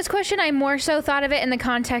wrote out this question, I more so thought of it in the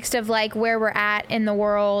context of like where we're at in the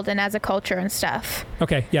world and as a culture and stuff.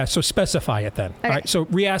 Okay, yeah, so specify it then. Okay. All right, so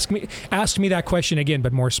ask me that question again,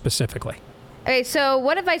 but more specifically. Okay, so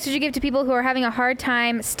what advice would you give to people who are having a hard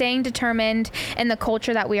time staying determined in the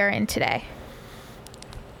culture that we are in today?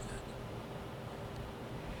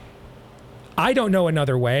 I don't know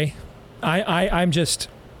another way. I'm just,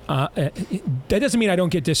 that doesn't mean I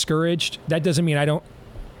don't get discouraged. That doesn't mean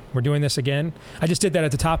we're doing this again. I just did that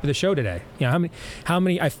at the top of the show today. You know, how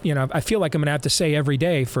many, I feel like I'm going to have to say every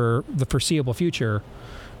day for the foreseeable future,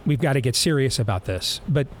 we've got to get serious about this.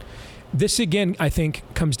 But this again, I think,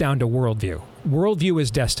 comes down to worldview. Worldview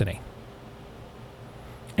is destiny.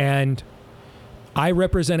 And I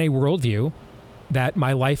represent a worldview that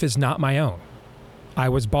my life is not my own. I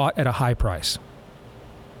was bought at a high price.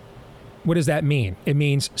 What does that mean? It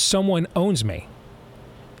means someone owns me,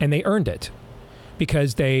 and they earned it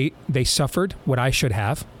because they suffered what I should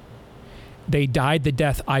have. They died the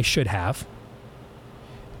death I should have.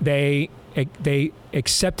 They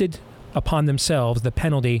accepted upon themselves the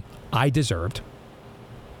penalty I deserved.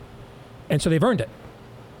 And so they've earned it.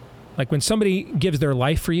 Like when somebody gives their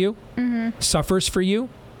life for you, suffers for you,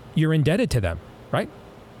 you're indebted to them, right?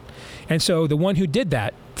 And so the one who did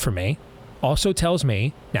that for me also tells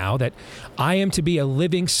me now that I am to be a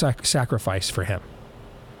living sacrifice for him.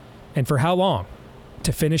 And for how long?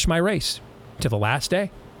 To finish my race, to the last day.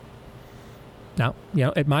 Now,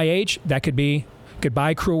 at my age, that could be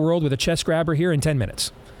goodbye, cruel world, with a chest grabber here in 10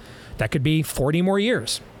 minutes. That could be 40 more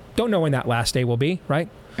years. Don't know when that last day will be, right?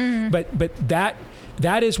 But that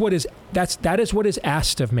is what is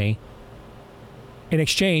asked of me in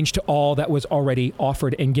exchange to all that was already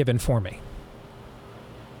offered and given for me.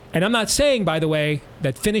 And I'm not saying, by the way,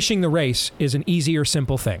 that finishing the race is an easy or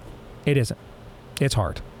simple thing. It isn't. It's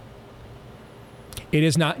hard. It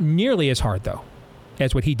is not nearly as hard, though,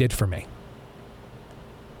 as what he did for me.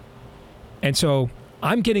 And so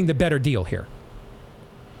I'm getting the better deal here.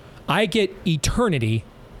 I get eternity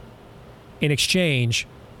in exchange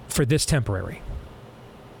for this temporary.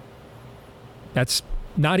 That's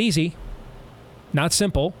not easy, not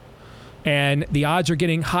simple, and the odds are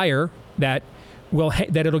getting higher that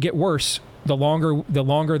it'll get worse the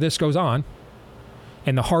longer this goes on,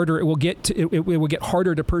 and the harder it will get it will get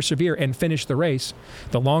harder to persevere and finish the race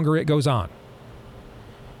the longer it goes on.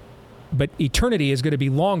 But eternity is going to be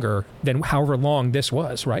longer than however long this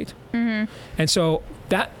was, right? Mm-hmm. And so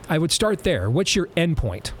that I would start there. What's your end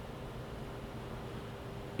point?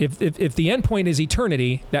 If the end point is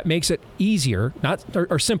eternity, that makes it easier,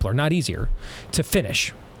 or simpler, not easier, to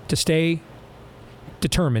finish, to stay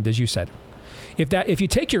determined, as you said. If you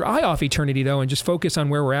take your eye off eternity, though, and just focus on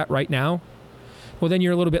where we're at right now, well, then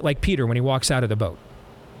you're a little bit like Peter when he walks out of the boat,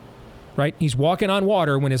 right? He's walking on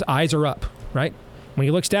water when his eyes are up, right? When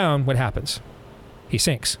he looks down, what happens? He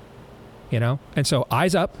sinks, And so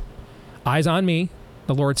eyes up, eyes on me,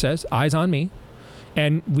 the Lord says, eyes on me,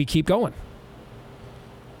 and we keep going.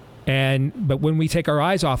 But when we take our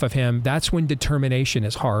eyes off of him, that's when determination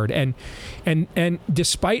is hard. And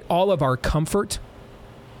despite all of our comfort,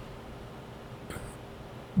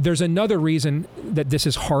 there's another reason that this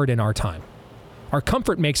is hard in our time. Our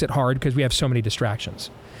comfort makes it hard because we have so many distractions.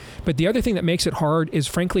 But the other thing that makes it hard is,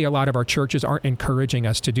 frankly, a lot of our churches aren't encouraging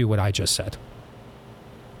us to do what I just said.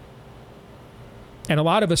 And a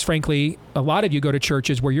lot of us, frankly, a lot of you go to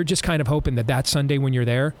churches where you're just kind of hoping that Sunday when you're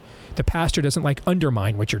there, the pastor doesn't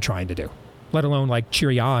undermine what you're trying to do, let alone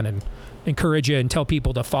cheer you on and encourage you and tell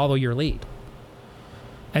people to follow your lead.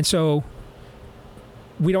 And so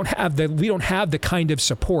we don't have the kind of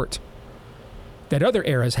support that other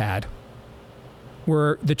eras had,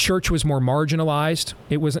 where the church was more marginalized.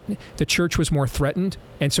 The church was more threatened.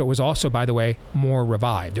 And so it was also, by the way, more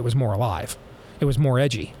revived. It was more alive. It was more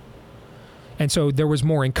edgy. And so there was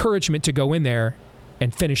more encouragement to go in there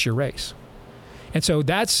and finish your race. And so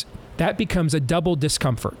that becomes a double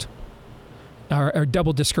discomfort, or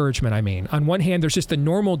double discouragement, I mean. On one hand, there's just the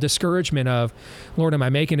normal discouragement of, Lord, am I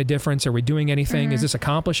making a difference? Are we doing anything? Mm-hmm. Is this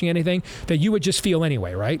accomplishing anything? That you would just feel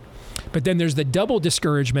anyway, right? But then there's the double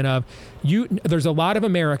discouragement of, there's a lot of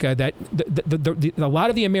America that, a lot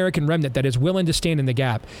of the American remnant that is willing to stand in the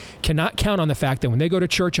gap cannot count on the fact that when they go to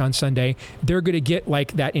church on Sunday, they're going to get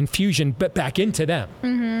that infusion back into them.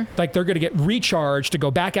 Mm-hmm. They're going to get recharged to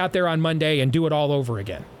go back out there on Monday and do it all over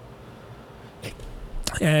again.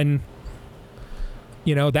 And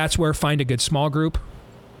that's where find a good small group,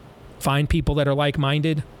 find people that are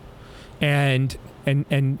like-minded, and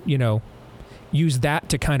use that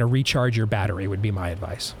to kind of recharge your battery would be my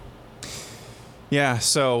advice. Yeah,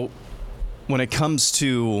 so when it comes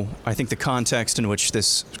to, I think, the context in which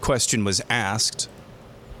this question was asked,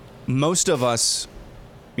 most of us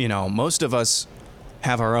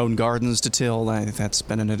have our own gardens to till. That's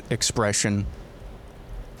been an expression.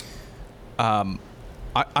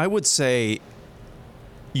 I would say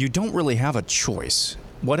you don't really have a choice.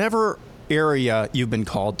 Whatever area you've been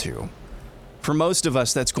called to, for most of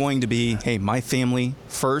us, that's going to be, hey, my family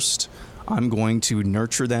first. I'm going to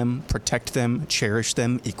nurture them, protect them, cherish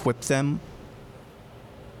them, equip them.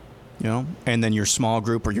 And then your small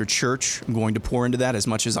group or your church, I'm going to pour into that as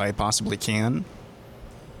much as I possibly can.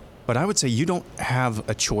 But I would say you don't have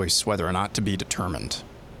a choice whether or not to be determined.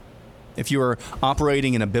 If you are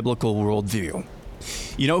operating in a biblical worldview,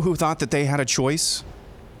 you know who thought that they had a choice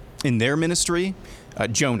in their ministry?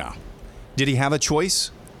 Jonah. Did he have a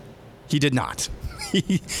choice? He did not.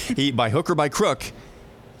 He, by hook or by crook,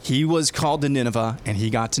 he was called to Nineveh, and he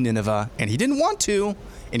got to Nineveh, and he didn't want to,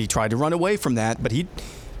 and he tried to run away from that, but he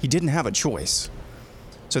didn't have a choice.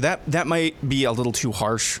 So that might be a little too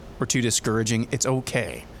harsh or too discouraging. It's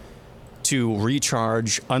okay to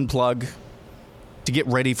recharge, unplug, to get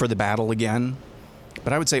ready for the battle again.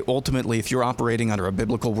 But I would say ultimately, if you're operating under a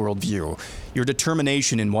biblical worldview, your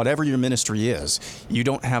determination in whatever your ministry is, you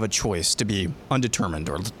don't have a choice to be undetermined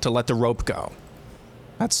or to let the rope go.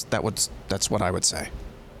 That's what I would say.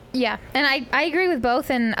 Yeah, and I agree with both,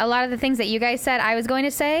 and a lot of the things that you guys said I was going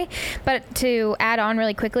to say, but to add on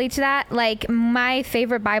really quickly to that, my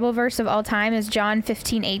favorite Bible verse of all time is John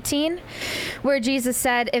 15:18, where Jesus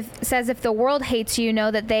says, if the world hates you,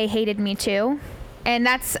 know that they hated me too. And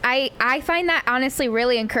that's, I find that honestly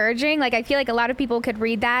really encouraging. I feel like a lot of people could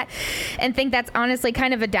read that and think that's honestly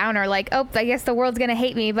kind of a downer. Oh, I guess the world's going to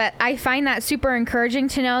hate me. But I find that super encouraging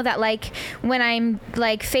to know that when I'm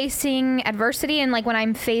facing adversity and when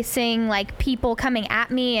I'm facing people coming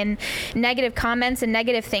at me and negative comments and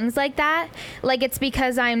negative things like that, it's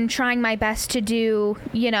because I'm trying my best to do,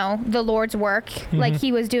 the Lord's work, mm-hmm. like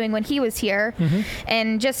he was doing when he was here. Mm-hmm.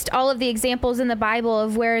 And just all of the examples in the Bible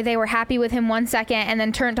of where they were happy with him 1 second second and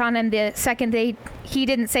then turned on him the second he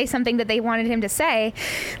didn't say something that they wanted him to say.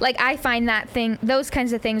 Like, I find those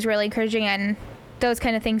kinds of things really encouraging, and those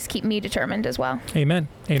kind of things keep me determined as well. Amen.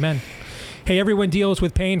 Amen. Hey, everyone deals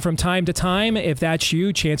with pain from time to time. If that's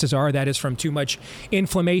you, chances are that is from too much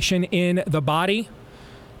inflammation in the body.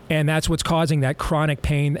 And that's what's causing that chronic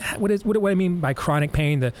pain. What do I mean by chronic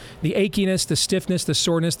pain? The achiness, the stiffness, the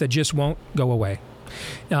soreness that just won't go away,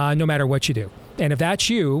 no matter what you do. And if that's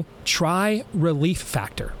you, try Relief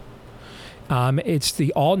Factor. It's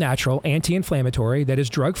the all-natural anti-inflammatory that is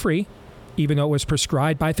drug-free, even though it was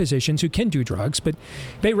prescribed by physicians who can do drugs. But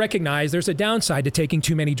they recognize there's a downside to taking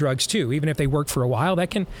too many drugs, too. Even if they work for a while,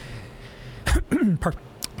 that can...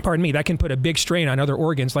 Pardon me, that can put a big strain on other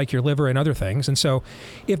organs like your liver and other things. And so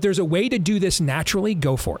if there's a way to do this naturally,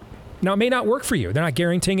 go for it. Now, it may not work for you. They're not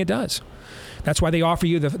guaranteeing it does. That's why they offer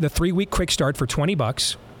you the 3-week quick start for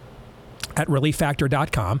 $20 at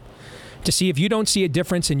relieffactor.com to see if you don't see a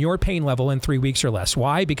difference in your pain level in 3 weeks or less.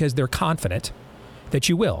 Why? Because they're confident that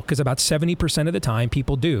you will, because about 70% of the time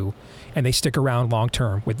people do, and they stick around long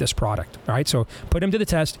term with this product. All right, so put them to the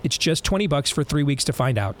test. It's just $20 for 3 weeks to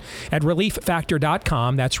find out at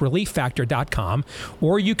relieffactor.com. That's relieffactor.com,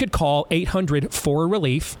 or you could call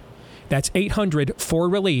 800-4RELIEF. That's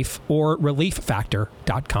 800-4RELIEF or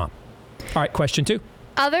relieffactor.com. All right, question 2.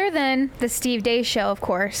 Other than the Steve Day Show, of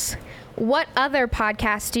course, what other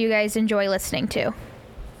podcasts do you guys enjoy listening to?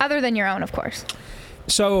 Other than your own, of course.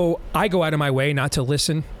 So I go out of my way not to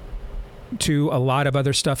listen to a lot of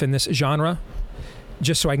other stuff in this genre,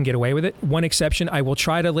 just so I can get away with it. One exception, I will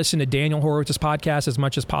try to listen to Daniel Horowitz's podcast as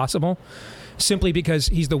much as possible, simply because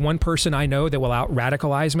he's the one person I know that will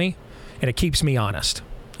out-radicalize me, and it keeps me honest.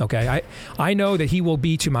 Okay, I know that he will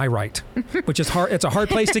be to my right, which is hard. It's a hard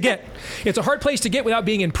place to get. It's a hard place to get without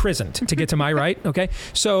being imprisoned to get to my right. Okay,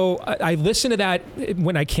 so I listen to that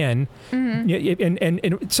when I can,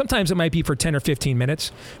 and sometimes it might be for 10 or 15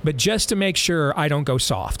 minutes, but just to make sure I don't go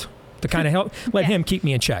soft, to kind of let him keep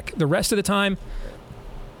me in check. The rest of the time,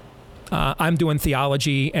 I'm doing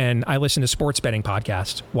theology and I listen to sports betting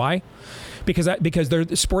podcasts. Why? Because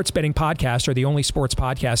the sports betting podcasts are the only sports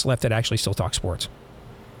podcasts left that actually still talk sports.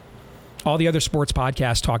 All the other sports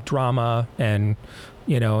podcasts talk drama and,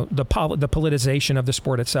 the politicization of the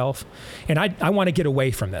sport itself. And I want to get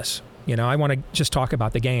away from this. I want to just talk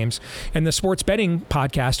about the games. And the sports betting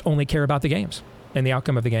podcasts only care about the games and the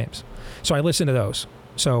outcome of the games. So I listen to those.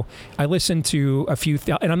 So I listen to a few,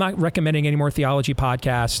 and I'm not recommending any more theology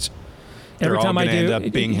podcasts. Every time I do,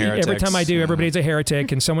 everybody's a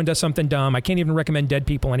heretic, and someone does something dumb. I can't even recommend dead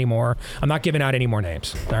people anymore. I'm not giving out any more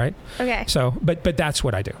names. All right. Okay. So, but that's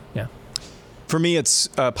what I do. Yeah. For me, it's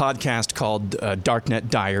a podcast called Darknet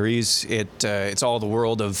Diaries. It's all the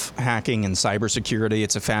world of hacking and cybersecurity.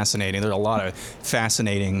 It's there's a lot of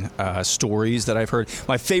fascinating stories that I've heard.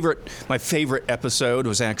 My favorite episode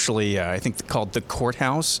was actually, I think, called The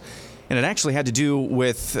Courthouse. And it actually had to do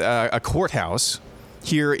with a courthouse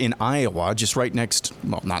here in Iowa, just right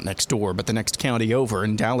not next door, but the next county over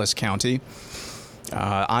in Dallas County.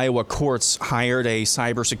 Iowa courts hired a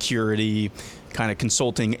cybersecurity kind of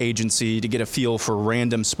consulting agency to get a feel for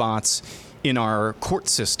random spots in our court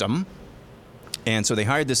system. And so they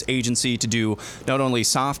hired this agency to do not only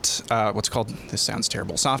soft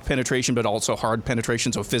penetration, but also hard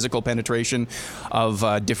penetration, so physical penetration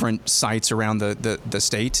of different sites around the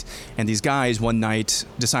state. And these guys one night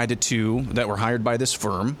that were hired by this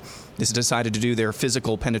firm, decided to do their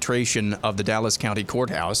physical penetration of the Dallas County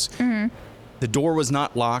Courthouse. Mm-hmm. The door was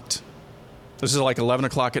not locked. This is like 11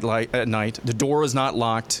 o'clock at night. The door was not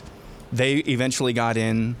locked. They eventually got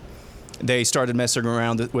in. They started messing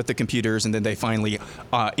around with the computers, and then they finally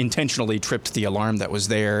intentionally tripped the alarm that was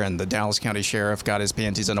there, and the Dallas County Sheriff got his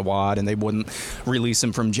panties in a wad, and they wouldn't release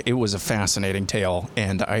him from jail. It was a fascinating tale,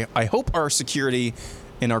 and I hope our security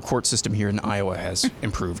in our court system here in Iowa has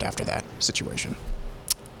improved after that situation.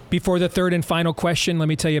 Before the third and final question, let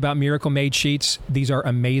me tell you about Miracle Made Sheets. These are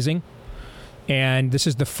amazing. And this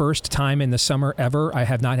is the first time in the summer ever I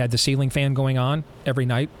have not had the ceiling fan going on every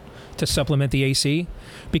night to supplement the AC,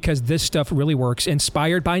 because this stuff really works.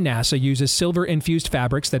 Inspired by NASA, uses silver-infused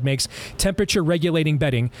fabrics that makes temperature-regulating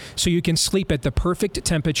bedding so you can sleep at the perfect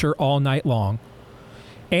temperature all night long.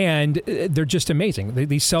 And they're just amazing.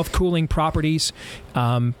 These self-cooling properties.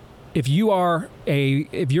 If you're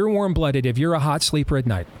warm-blooded, if you're a hot sleeper at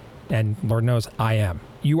night, and Lord knows I am,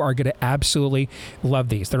 You are going to absolutely love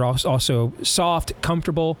these. They're also soft,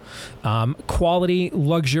 comfortable, quality,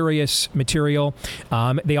 luxurious material.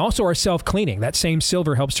 They also are self-cleaning. That same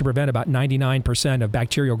silver helps to prevent about 99% of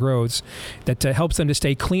bacterial growths that helps them to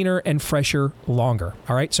stay cleaner and fresher longer.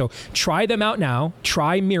 All right, so try them out now.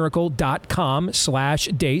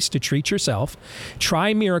 TryMiracle.com/Dace to treat yourself.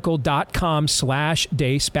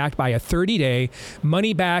 TryMiracle.com/Dace, backed by a 30-day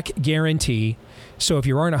money-back guarantee. So if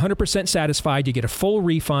you aren't 100% satisfied, you get a full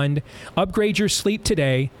refund. Upgrade your sleep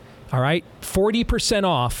today. All right, 40%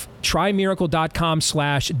 off.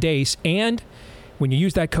 TryMiracle.com/Dace. And when you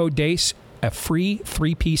use that code Dace, a free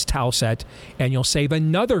 3-piece towel set, and you'll save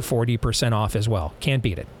another 40% off as well. Can't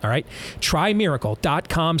beat it. All right,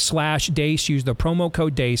 TryMiracle.com/Dace. Use the promo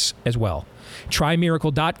code Dace as well.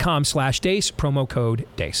 TryMiracle.com/Dace, promo code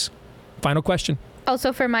Dace. Final question.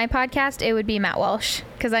 Also, for my podcast, it would be Matt Walsh,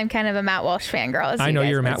 because I'm kind of a Matt Walsh fangirl. I know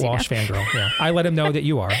you're a Matt Walsh fangirl. Yeah, I let him know that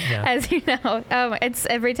you are. Yeah. As you know, it's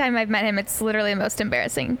every time I've met him, it's literally the most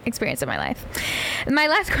embarrassing experience of my life. My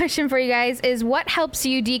last question for you guys is: what helps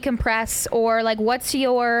you decompress, or like what's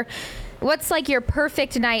like your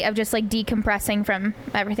perfect night of just like decompressing from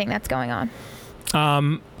everything that's going on?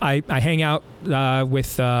 I hang out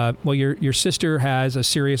with your sister has a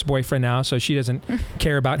serious boyfriend now, so she doesn't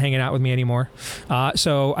care about hanging out with me anymore.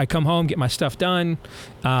 So I come home, get my stuff done,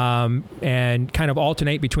 and kind of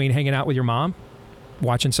alternate between hanging out with your mom,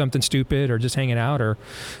 watching something stupid, or just hanging out, or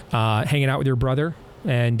hanging out with your brother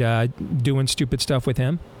and doing stupid stuff with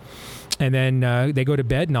him. And then they go to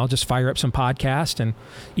bed, and I'll just fire up some podcast and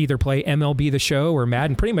either play MLB The Show or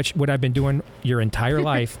Madden. Pretty much what I've been doing your entire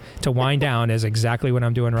life to wind down is exactly what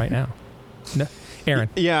I'm doing right now. No? Aaron?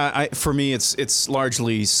 Yeah, for me, it's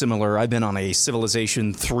largely similar. I've been on a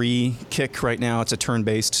Civilization 3 kick right now. It's a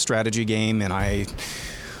turn-based strategy game, and I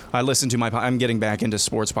listen to I'm getting back into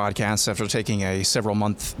sports podcasts after taking a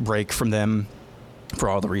several-month break from them for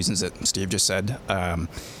all the reasons that Steve just said.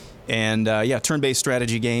 And turn-based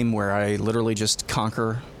strategy game where I literally just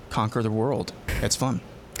conquer the world. It's fun.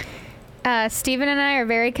 Steven and I are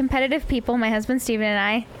very competitive people, my husband Steven and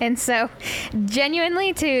I. And so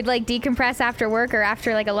genuinely to like decompress after work or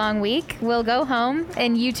after like a long week, we'll go home,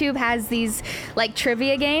 and YouTube has these like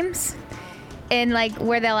trivia games and like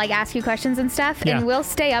where they'll like ask you questions and stuff. Yeah. And we'll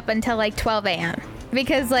stay up until like 12 a.m.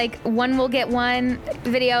 because like one will get one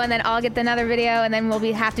video and then I'll get another video, and then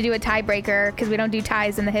we'll have to do a tiebreaker because we don't do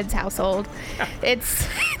ties in the Hibbs household.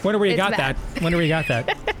 When have we got that?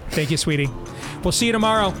 Thank you, sweetie. We'll see you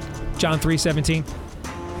tomorrow. John 3:17.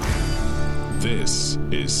 This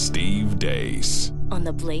is Steve Dace on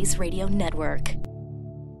the Blaze Radio Network.